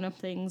about grown up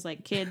things,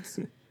 like kids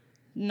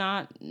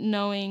not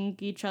knowing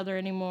each other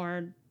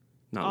anymore,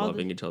 not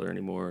loving each other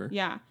anymore.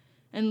 Yeah,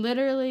 and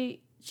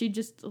literally, she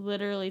just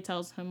literally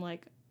tells him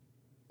like,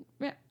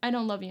 "Yeah, I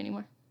don't love you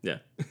anymore." Yeah,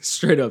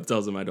 straight up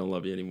tells him, "I don't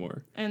love you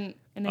anymore." And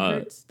it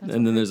hurts.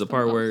 And then there's a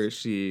part where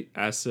she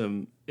asks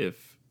him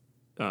if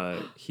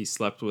he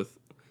slept with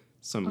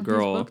some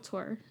girl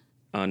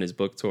on his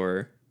book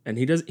tour. And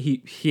he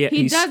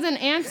doesn't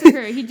answer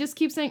her. He just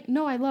keeps saying,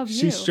 "No, I love you."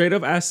 She straight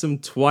up asks him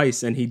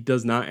twice, and he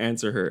does not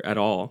answer her at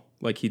all.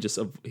 Like, he just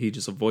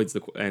avoids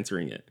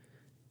answering it,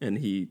 and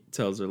he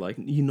tells her like,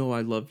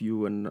 I love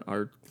you and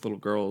our little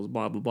girls,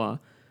 blah blah blah.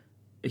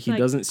 He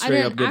doesn't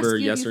straight up give her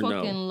yes or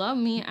no. I didn't ask you if you fucking love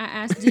me. I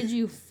asked, did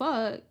you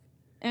fuck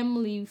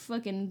Emily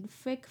fucking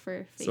fake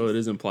for face? So it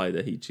is implied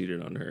that he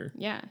cheated on her.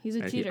 Yeah, he's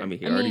a cheater.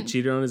 He already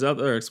cheated on his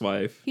other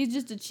ex-wife. He's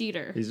just a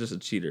cheater. He's just a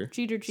cheater.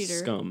 Cheater.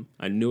 Scum.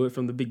 I knew it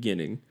from the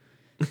beginning.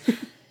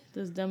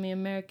 Those dummy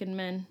American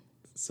men.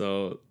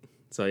 So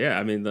yeah,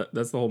 I mean,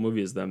 that's the whole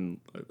movie, is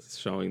them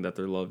showing that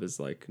their love is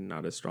like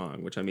not as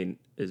strong, which I mean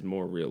is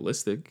more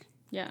realistic.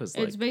 Yeah,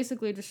 it's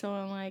basically just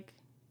showing like,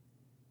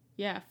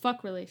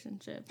 fuck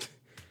relationship.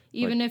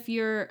 Even if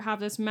you have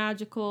this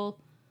magical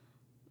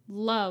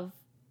love,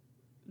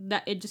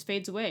 that it just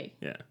fades away.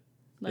 Yeah,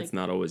 like, it's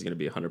not always going to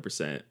be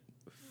 100%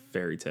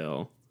 fairy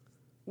tale.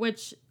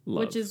 Which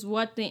is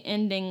what the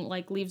ending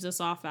like leaves us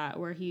off at,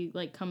 where he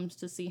like comes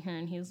to see her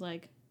and he's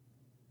like,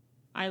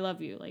 "I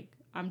love you. Like,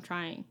 I'm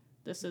trying.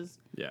 This is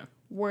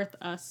worth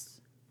us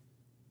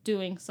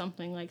doing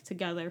something like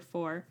together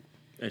for."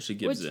 And she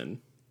gives in.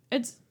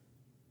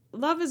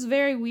 Love is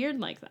very weird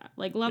like that.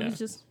 Like, love is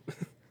just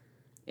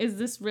is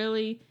this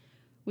really,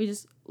 we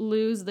just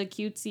lose the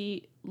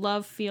cutesy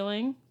love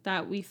feeling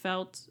that we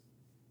felt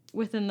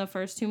within the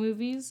first two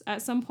movies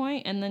at some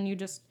point, and then you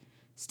just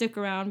stick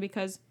around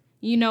because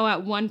you know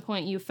at one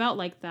point you felt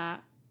like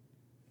that.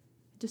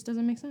 It just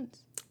doesn't make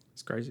sense.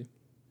 It's crazy.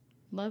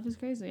 Love is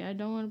crazy. I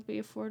don't want to be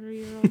a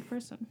 40-year-old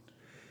person.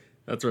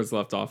 That's where it's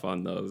left off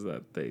on those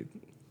that they're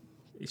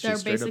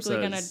basically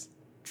going to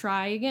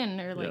try again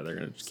or like they're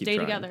gonna stay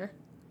together.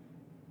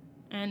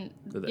 And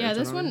yeah,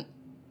 this one,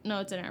 no,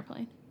 it's an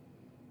airplane.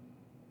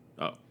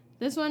 Oh.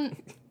 This one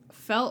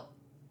felt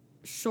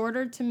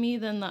shorter to me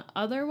than the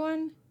other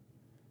one,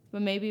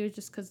 but maybe it was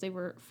just because they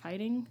were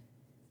fighting.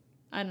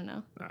 I don't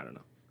know.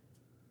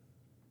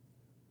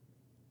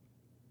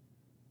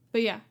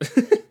 But yeah,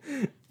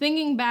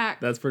 thinking back,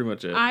 that's pretty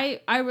much it.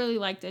 I really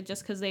liked it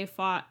just because they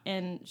fought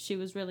and she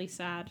was really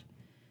sad,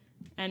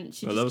 and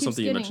she. That was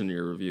something you mentioned in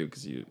your review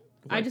because you.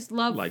 I just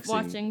love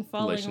watching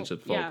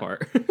relationships fall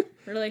apart.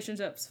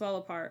 Relationships fall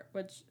apart.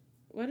 Which,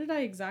 what did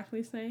I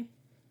exactly say?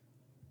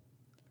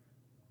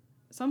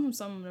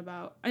 Something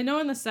about. I know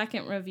in the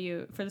second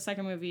review for the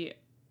second movie,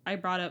 I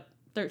brought up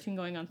 13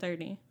 going on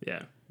 30.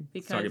 Yeah,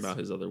 because talking about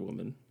his other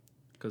woman,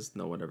 because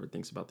no one ever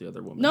thinks about the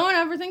other woman. No one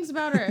ever thinks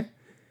about her.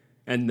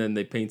 And then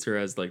they paint her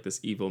as like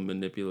this evil,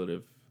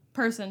 manipulative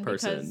person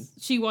because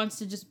she wants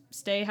to just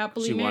stay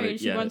happily married.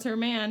 She wants her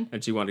man.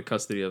 And she wanted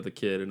custody of the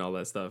kid and all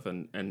that stuff.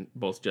 And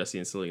both Jesse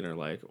and Selena are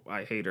like,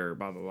 I hate her,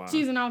 blah, blah, blah.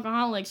 She's an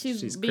alcoholic.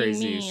 She's being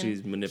crazy. Mean.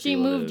 She's manipulative. She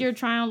moved your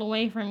child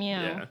away from you.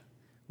 Yeah.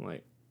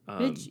 Like,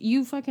 bitch,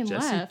 you fucking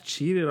Jesse left.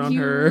 Cheated on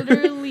her. You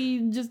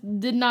literally just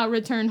did not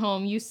return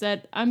home. You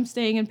said, I'm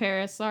staying in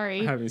Paris.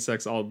 Sorry. Having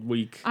sex all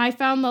week. I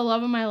found the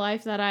love of my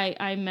life that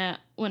I met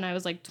when I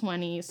was like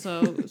 20.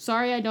 So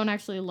sorry, I don't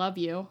actually love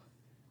you.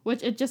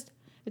 Which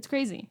it's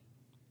crazy.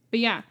 But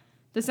yeah,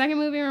 the second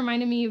movie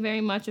reminded me very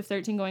much of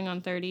 13 going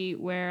on 30,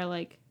 where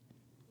like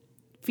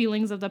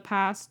feelings of the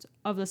past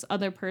of this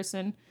other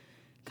person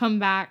come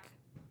back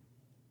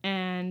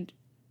and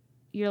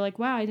you're like,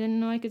 wow, I didn't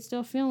know I could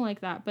still feel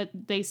like that. But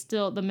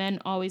the men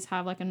always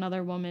have like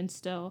another woman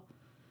still,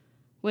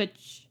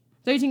 which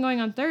 13 going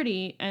on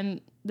 30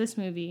 and this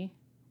movie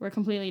were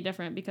completely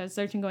different because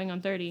 13 going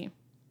on 30,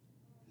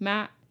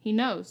 Matt, he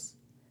knows.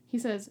 He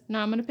says, no,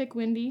 I'm going to pick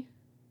Wendy.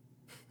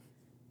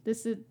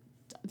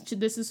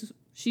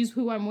 She's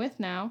who I'm with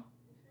now.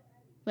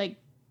 Like,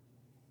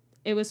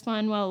 it was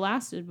fun while it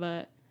lasted,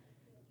 but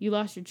you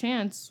lost your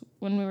chance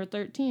when we were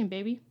 13,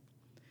 baby.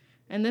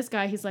 And this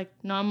guy, he's like,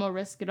 no, I'm going to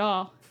risk it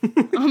all.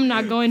 I'm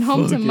not going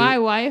home to my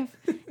wife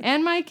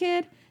and my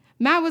kid.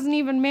 Matt wasn't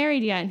even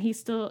married yet, and he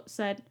still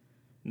said,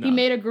 he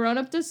made a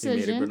grown-up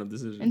decision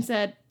and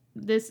said,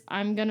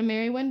 I'm going to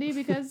marry Wendy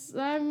because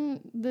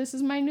this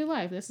is my new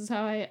life. This is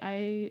how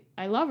I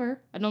love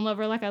her. I don't love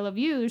her like I love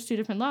you. There's two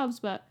different loves,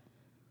 but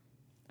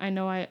I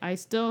know I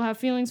still have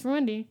feelings for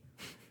Wendy.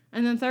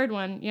 And then third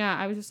one, yeah,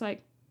 I was just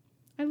like,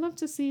 I love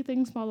to see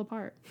things fall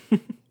apart.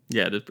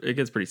 Yeah, it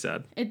gets pretty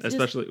sad.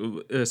 Especially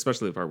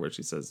the part where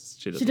she says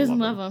she doesn't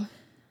love him.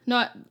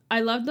 No,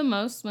 I loved the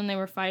most when they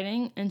were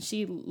fighting and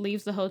she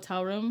leaves the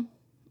hotel room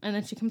and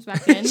then she comes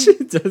back in. She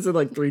does it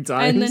like 3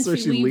 times. And then so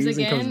she leaves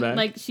again. And comes back.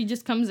 Like she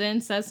just comes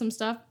in, says some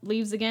stuff,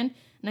 leaves again.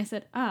 And I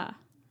said,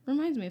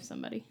 reminds me of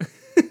somebody.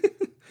 I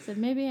said,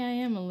 maybe I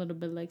am a little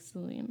bit like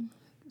Celine.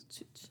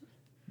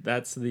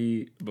 That's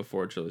the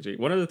before trilogy.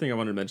 One other thing I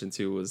wanted to mention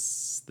too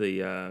was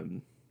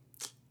the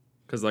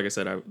because like I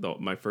said,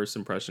 my first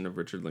impression of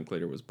Richard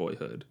Linklater was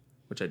Boyhood,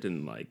 which I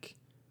didn't like.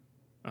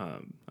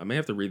 I may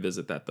have to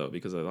revisit that though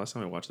because the last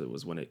time I watched it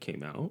was when it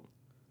came out,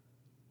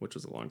 which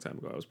was a long time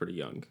ago. I was pretty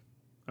young.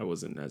 I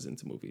wasn't as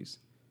into movies.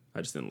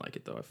 I just didn't like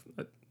it though.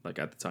 Like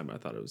at the time, I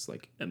thought it was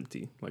like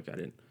empty. Like I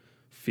didn't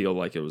feel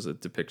like it was a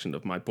depiction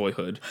of my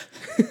boyhood.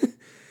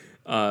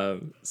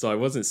 So I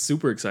wasn't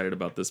super excited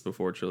about this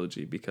before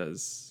trilogy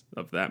because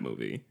of that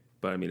movie.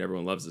 But I mean,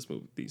 everyone loves this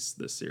movie,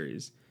 this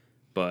series.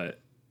 But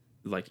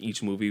like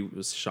each movie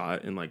was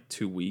shot in like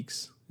 2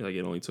 weeks. Like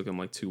it only took them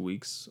like 2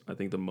 weeks. I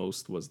think the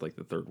most was like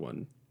the third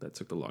one that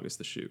took the longest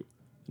to shoot,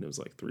 and it was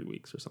like 3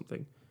 weeks or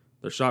something.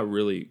 They're shot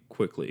really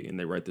quickly, and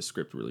they write the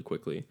script really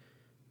quickly.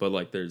 But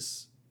like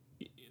there's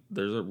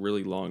a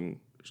really long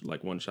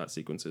like one shot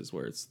sequences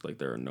where it's like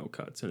there are no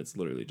cuts, and it's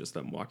literally just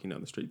them walking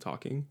down the street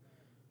talking.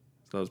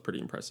 So that was pretty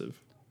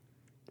impressive.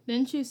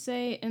 Didn't you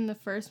say in the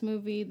first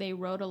movie they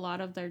rewrote a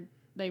lot of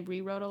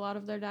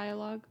their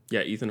dialogue?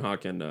 Yeah, Ethan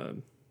Hawke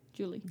and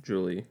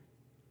Julie.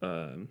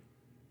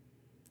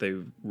 They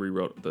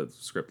rewrote the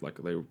script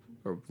like they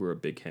were a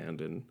big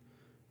hand in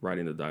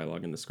writing the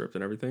dialogue in the script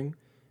and everything.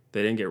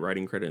 They didn't get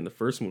writing credit in the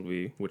first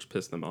movie, which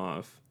pissed them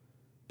off.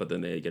 But then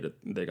they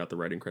got the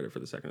writing credit for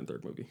the second and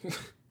third movie.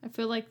 I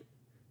feel like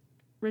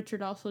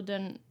Richard also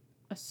didn't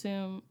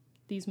assume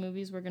these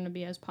movies were going to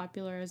be as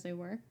popular as they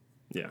were.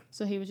 Yeah.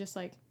 So he was just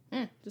like,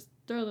 just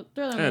throw that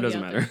movie it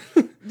doesn't out matter.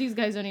 there. These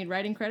guys don't need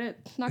writing credit.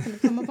 It's not going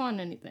to come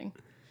upon anything.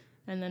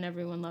 And then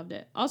everyone loved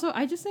it. Also,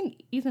 I just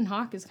think Ethan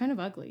Hawke is kind of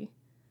ugly.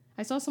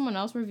 I saw someone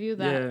else review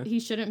that Yeah.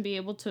 he shouldn't be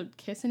able to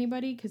kiss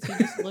anybody because he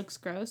just looks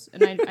gross.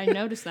 And I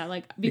noticed that.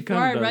 Like, before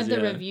I read the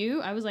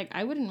review, I was like,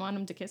 I wouldn't want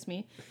him to kiss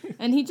me.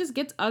 And he just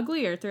gets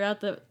uglier throughout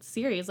the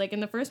series. Like,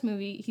 in the first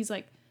movie, he's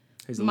like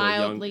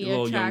mildly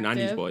little young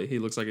attractive. 90s boy. He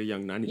looks like a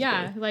young 90s boy.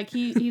 Yeah, like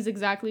he's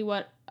exactly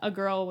what a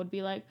girl would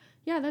be like.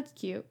 Yeah, that's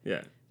cute.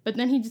 Yeah. But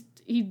then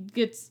he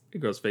gets He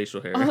grows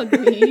facial hair.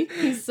 ugly.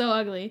 He's so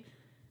ugly.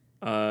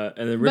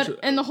 And then Richard...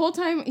 And the whole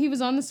time he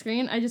was on the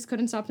screen, I just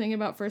couldn't stop thinking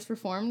about First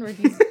Reformed, where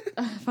he's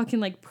a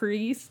fucking like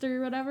priest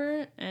or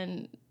whatever,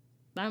 and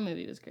that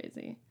movie was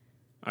crazy.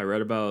 I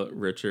read about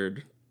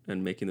Richard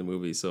and making the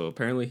movie. So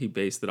apparently he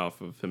based it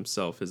off of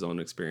himself, his own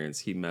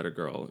experience. He met a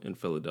girl in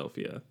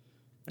Philadelphia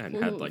and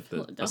had like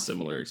a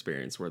similar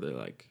experience where they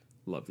like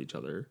loved each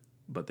other,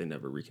 but they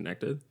never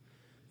reconnected.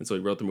 And so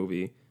he wrote the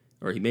movie,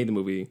 or he made the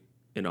movie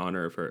in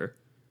honor of her.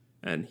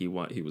 And he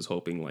was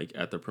hoping like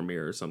at the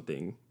premiere or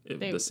something,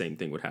 the same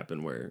thing would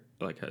happen where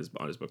like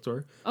on his book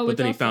tour. Oh, but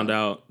then he found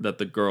out that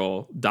the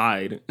girl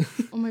died.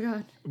 Oh my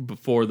god!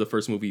 Before the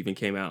first movie even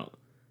came out.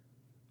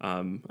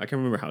 I can't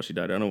remember how she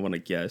died. I don't want to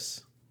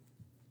guess,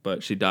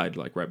 but she died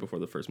like right before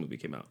the first movie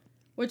came out.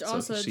 Which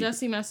also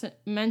Jesse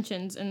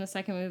mentions in the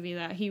second movie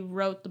that he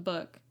wrote the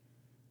book,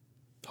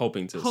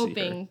 hoping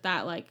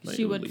that like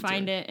she would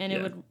find it and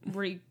it would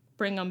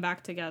bring them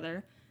back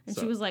together. And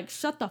she was like,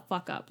 shut the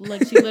fuck up.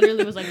 Like, she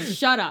literally was like,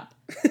 shut up.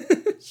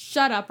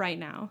 Shut up right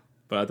now.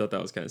 But I thought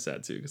that was kind of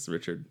sad, too, because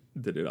Richard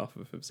did it off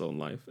of his own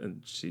life,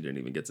 and she didn't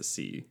even get to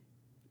see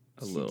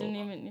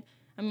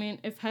I mean,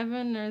 if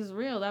heaven is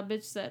real, that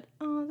bitch said,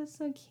 oh, that's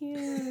so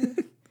cute.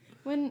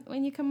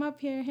 When you come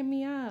up here, hit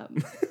me up.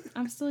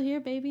 I'm still here,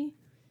 baby.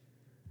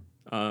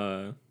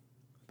 But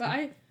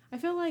I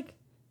feel like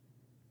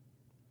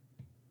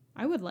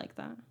I would like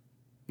that.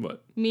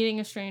 What? Meeting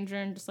a stranger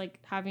and just, like,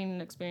 having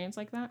an experience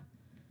like that.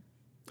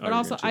 But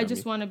also, I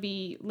just want to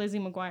be Lizzie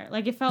McGuire.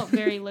 Like, it felt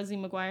very Lizzie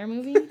McGuire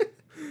movie.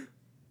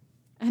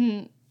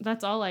 And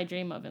that's all I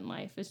dream of in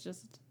life, is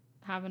just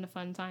having a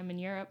fun time in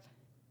Europe.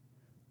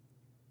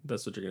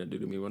 That's what you're going to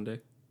do to me one day?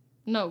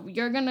 No,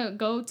 you're going to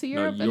go to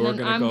Europe, and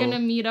then I'm going to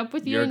meet up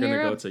with you in Europe.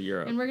 You're going to go to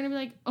Europe. And we're going to be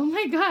like, oh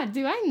my God,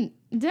 do I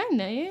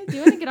know you? Do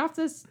you want to get off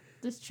this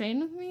train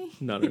with me?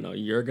 No.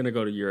 You're going to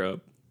go to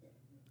Europe,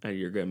 and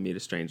you're going to meet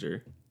a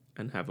stranger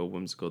and have a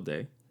whimsical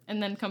day.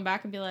 And then come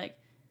back and be like,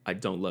 I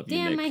don't love you,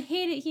 Nick. Damn, I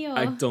hate it here.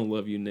 I don't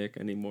love you, Nick,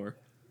 anymore.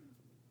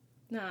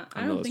 Nah,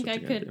 I don't think I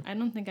could. I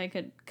don't think I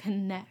could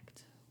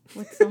connect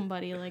with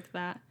somebody like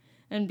that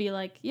and be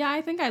like, yeah,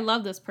 I think I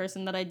love this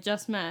person that I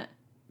just met.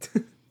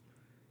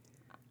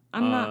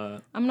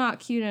 I'm not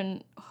cute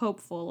and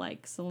hopeful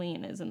like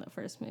Celine is in the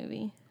first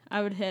movie.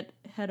 I would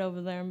head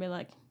over there and be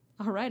like,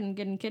 all right, I'm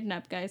getting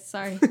kidnapped, guys.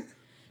 Sorry.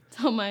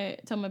 tell my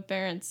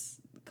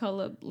parents,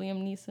 call up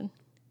Liam Neeson.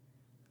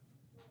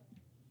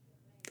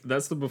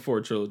 That's the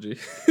Before trilogy.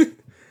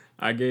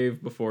 I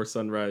gave Before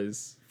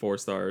Sunrise 4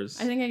 stars.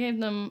 I think I gave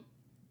them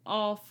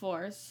all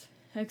 4s,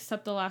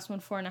 except the last one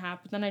 4.5.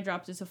 But then I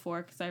dropped it to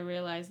 4 because I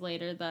realized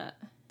later that...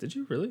 Did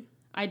you really?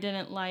 I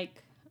didn't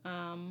like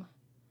the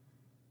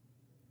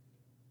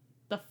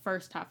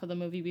first half of the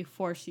movie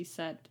before she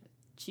said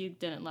she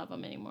didn't love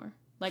him anymore.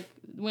 Like,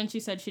 when she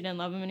said she didn't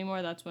love him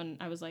anymore, that's when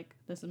I was like,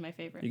 this is my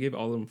favorite. You gave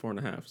all of them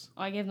 4.5s.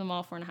 Oh, I gave them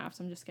all 4.5s.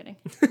 I'm just kidding.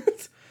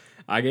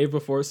 I gave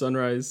Before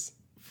Sunrise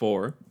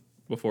 4,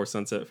 Before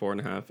Sunset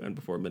 4.5, and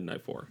Before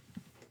Midnight 4.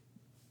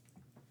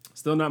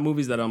 Still not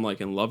movies that I'm like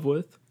in love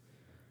with.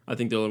 I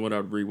think the only one I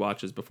would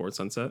rewatch is Before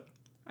Sunset.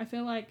 I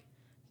feel like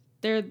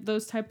they're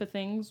those type of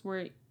things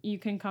where you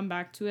can come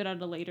back to it at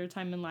a later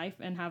time in life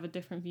and have a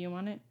different view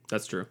on it.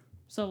 That's true.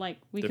 So like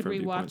we could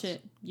rewatch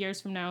it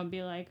years from now and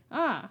be like,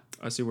 I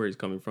see where he's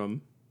coming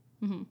from.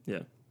 Mm-hmm.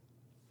 Yeah.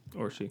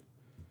 Or she.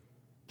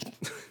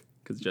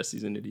 Because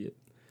Jesse's an idiot.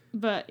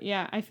 But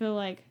yeah, I feel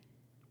like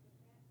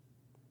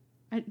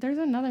there's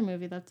another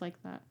movie that's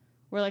like that,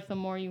 where like the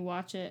more you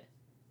watch it,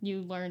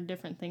 you learn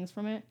different things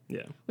from it.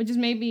 Yeah. Which is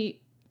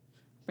maybe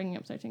bringing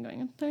up 13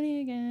 going on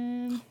 30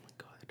 again. Oh my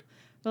God.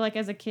 But like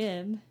as a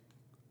kid,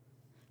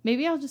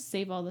 maybe I'll just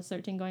save all the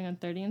 13 going on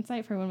 30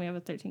 insight for when we have a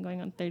 13 going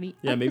on 30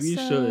 Yeah, episode. maybe you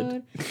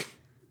should.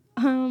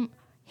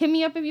 Hit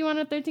me up if you want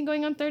a 13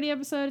 going on 30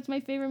 episode. It's my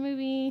favorite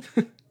movie.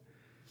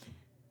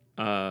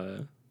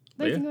 13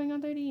 going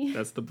on 30.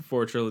 That's the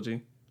Before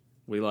trilogy.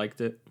 We liked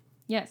it.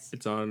 Yes.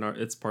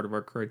 It's part of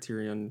our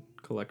Criterion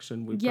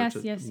collection.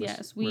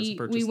 Yes.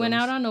 We went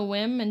out on a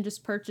whim and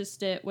just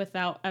purchased it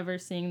without ever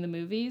seeing the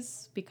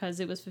movies because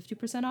it was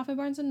 50% off at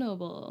Barnes &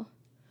 Noble.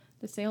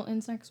 The sale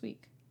ends next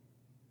week.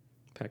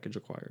 Package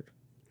acquired.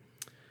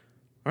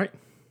 All right.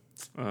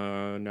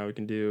 Now we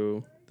can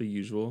do the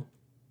usual.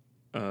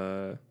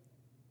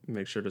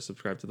 Make sure to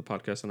subscribe to the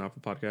podcast on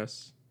Apple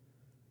Podcasts.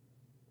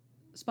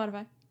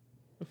 Spotify.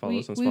 Follow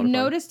us on Spotify. We've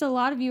noticed a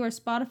lot of you are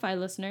Spotify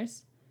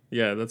listeners.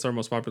 Yeah, that's our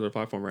most popular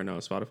platform right now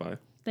is Spotify.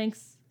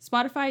 Thanks.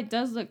 Spotify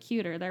does look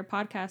cuter. Their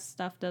podcast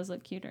stuff does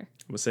look cuter.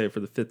 I'm going to say it for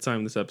the 5th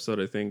time this episode,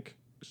 I think.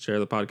 Share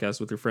the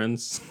podcast with your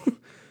friends.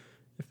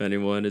 If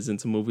anyone is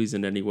into movies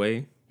in any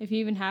way. If you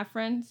even have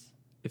friends.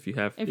 If you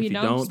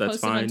don't, that's fine.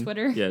 Post it on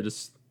Twitter. Yeah,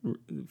 just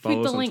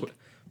Follow the us on link.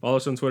 Follow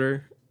us on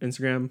Twitter,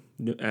 Instagram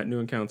at New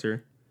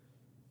Encounter.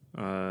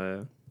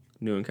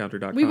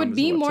 Newencounter.com. We would is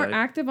be the more website.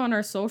 active on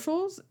our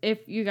socials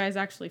if you guys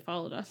actually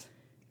followed us.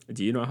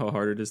 Do you know how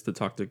hard it is to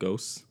talk to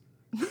ghosts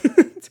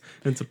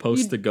and to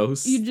post to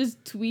ghosts? You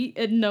just tweet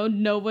and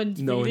no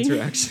one's No reading.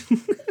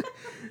 interaction.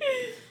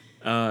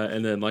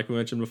 And then, like we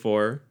mentioned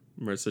before,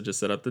 Marissa just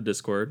set up the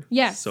Discord.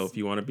 Yes. So if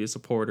you want to be a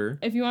supporter,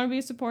 If you want to be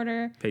a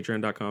supporter,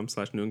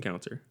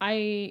 patreon.com/newencounter.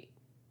 I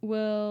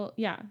will,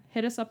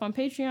 hit us up on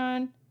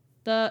Patreon.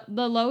 The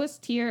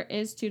lowest tier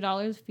is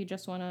 $2 if you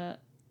just want to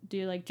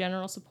do like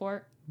general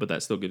support. But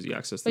that still gives you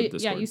access to the But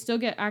Discord. yeah, you still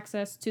get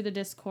access to the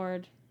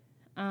Discord.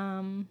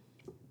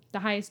 The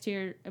highest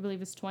tier, I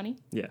believe, is 20.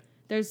 Yeah.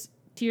 There's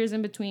tiers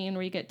in between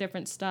where you get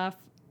different stuff.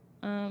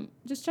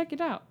 Just check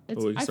it out. But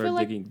we can start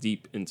digging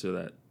deep into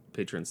that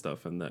Patreon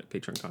stuff and that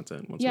Patreon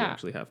content once we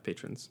actually have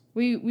patrons.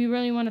 We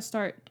really want to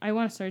start. I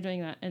want to start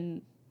doing that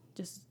and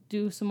just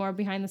do some more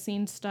behind the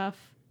scenes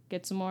stuff.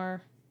 Get some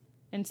more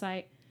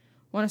insight.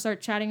 Want to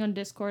start chatting on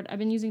Discord. I've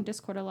been using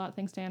Discord a lot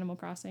thanks to Animal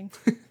Crossing.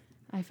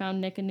 I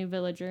found Nick a new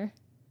villager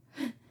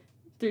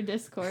through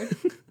Discord.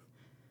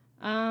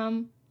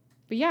 But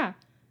yeah,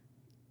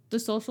 the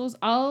socials.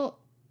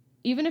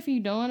 Even if you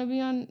don't want to be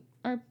on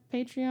our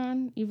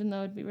Patreon, even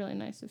though it'd be really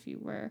nice if you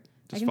were.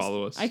 Just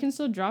follow us. I can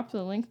still drop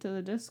the link to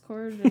the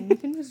Discord and you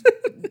can just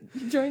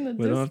join the Discord.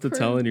 We don't have to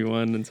tell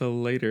anyone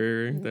until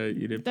later that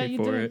you didn't pay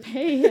for it.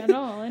 Pay at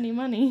all any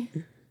money.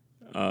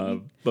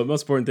 But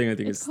most important thing I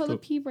think It's is called the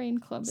Pea Brain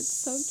Club. It's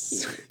so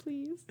cute.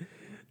 Please.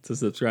 to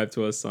subscribe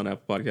to us on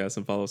Apple Podcasts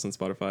and follow us on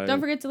Spotify. Don't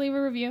forget to leave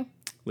a review.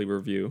 Leave a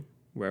review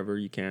wherever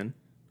you can.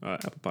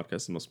 Apple Podcasts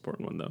is the most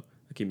important one, though.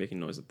 I keep making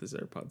noise with these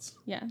AirPods.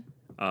 Yeah.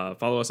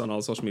 Follow us on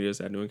all social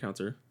medias at New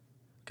Encounter.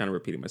 Kind of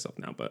repeating myself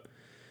now, but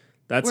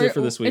that's it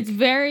for this week. It's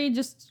very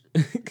just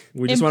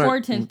we just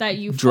important that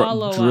you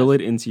follow drill us.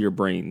 it into your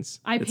brains.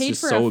 I it's paid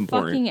just for so a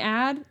important. fucking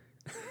ad,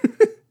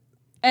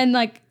 and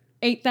like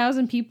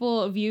 8,000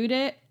 people viewed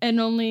it, and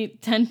only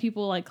 10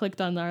 people like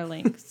clicked on our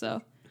link.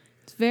 So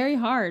it's very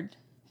hard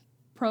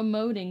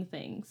promoting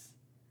things.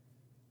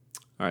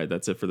 All right,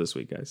 that's it for this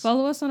week, guys.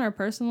 Follow us on our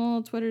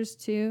personal Twitters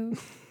too,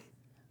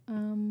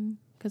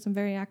 because I'm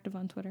very active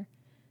on Twitter.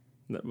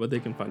 But they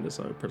can find us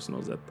on our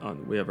personals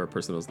we have our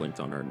personals linked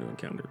on our New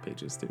Encounter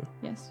pages too.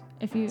 Yes,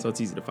 so it's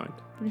easy to find.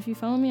 But if you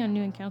follow me on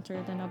New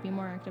Encounter, then I'll be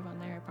more active on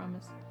there. I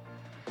promise.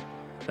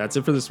 That's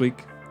it for this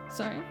week.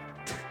 Sorry.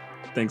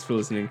 Thanks for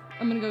listening.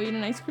 I'm gonna go eat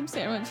an ice cream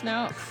sandwich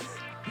now.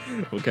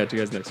 We'll catch you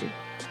guys next week.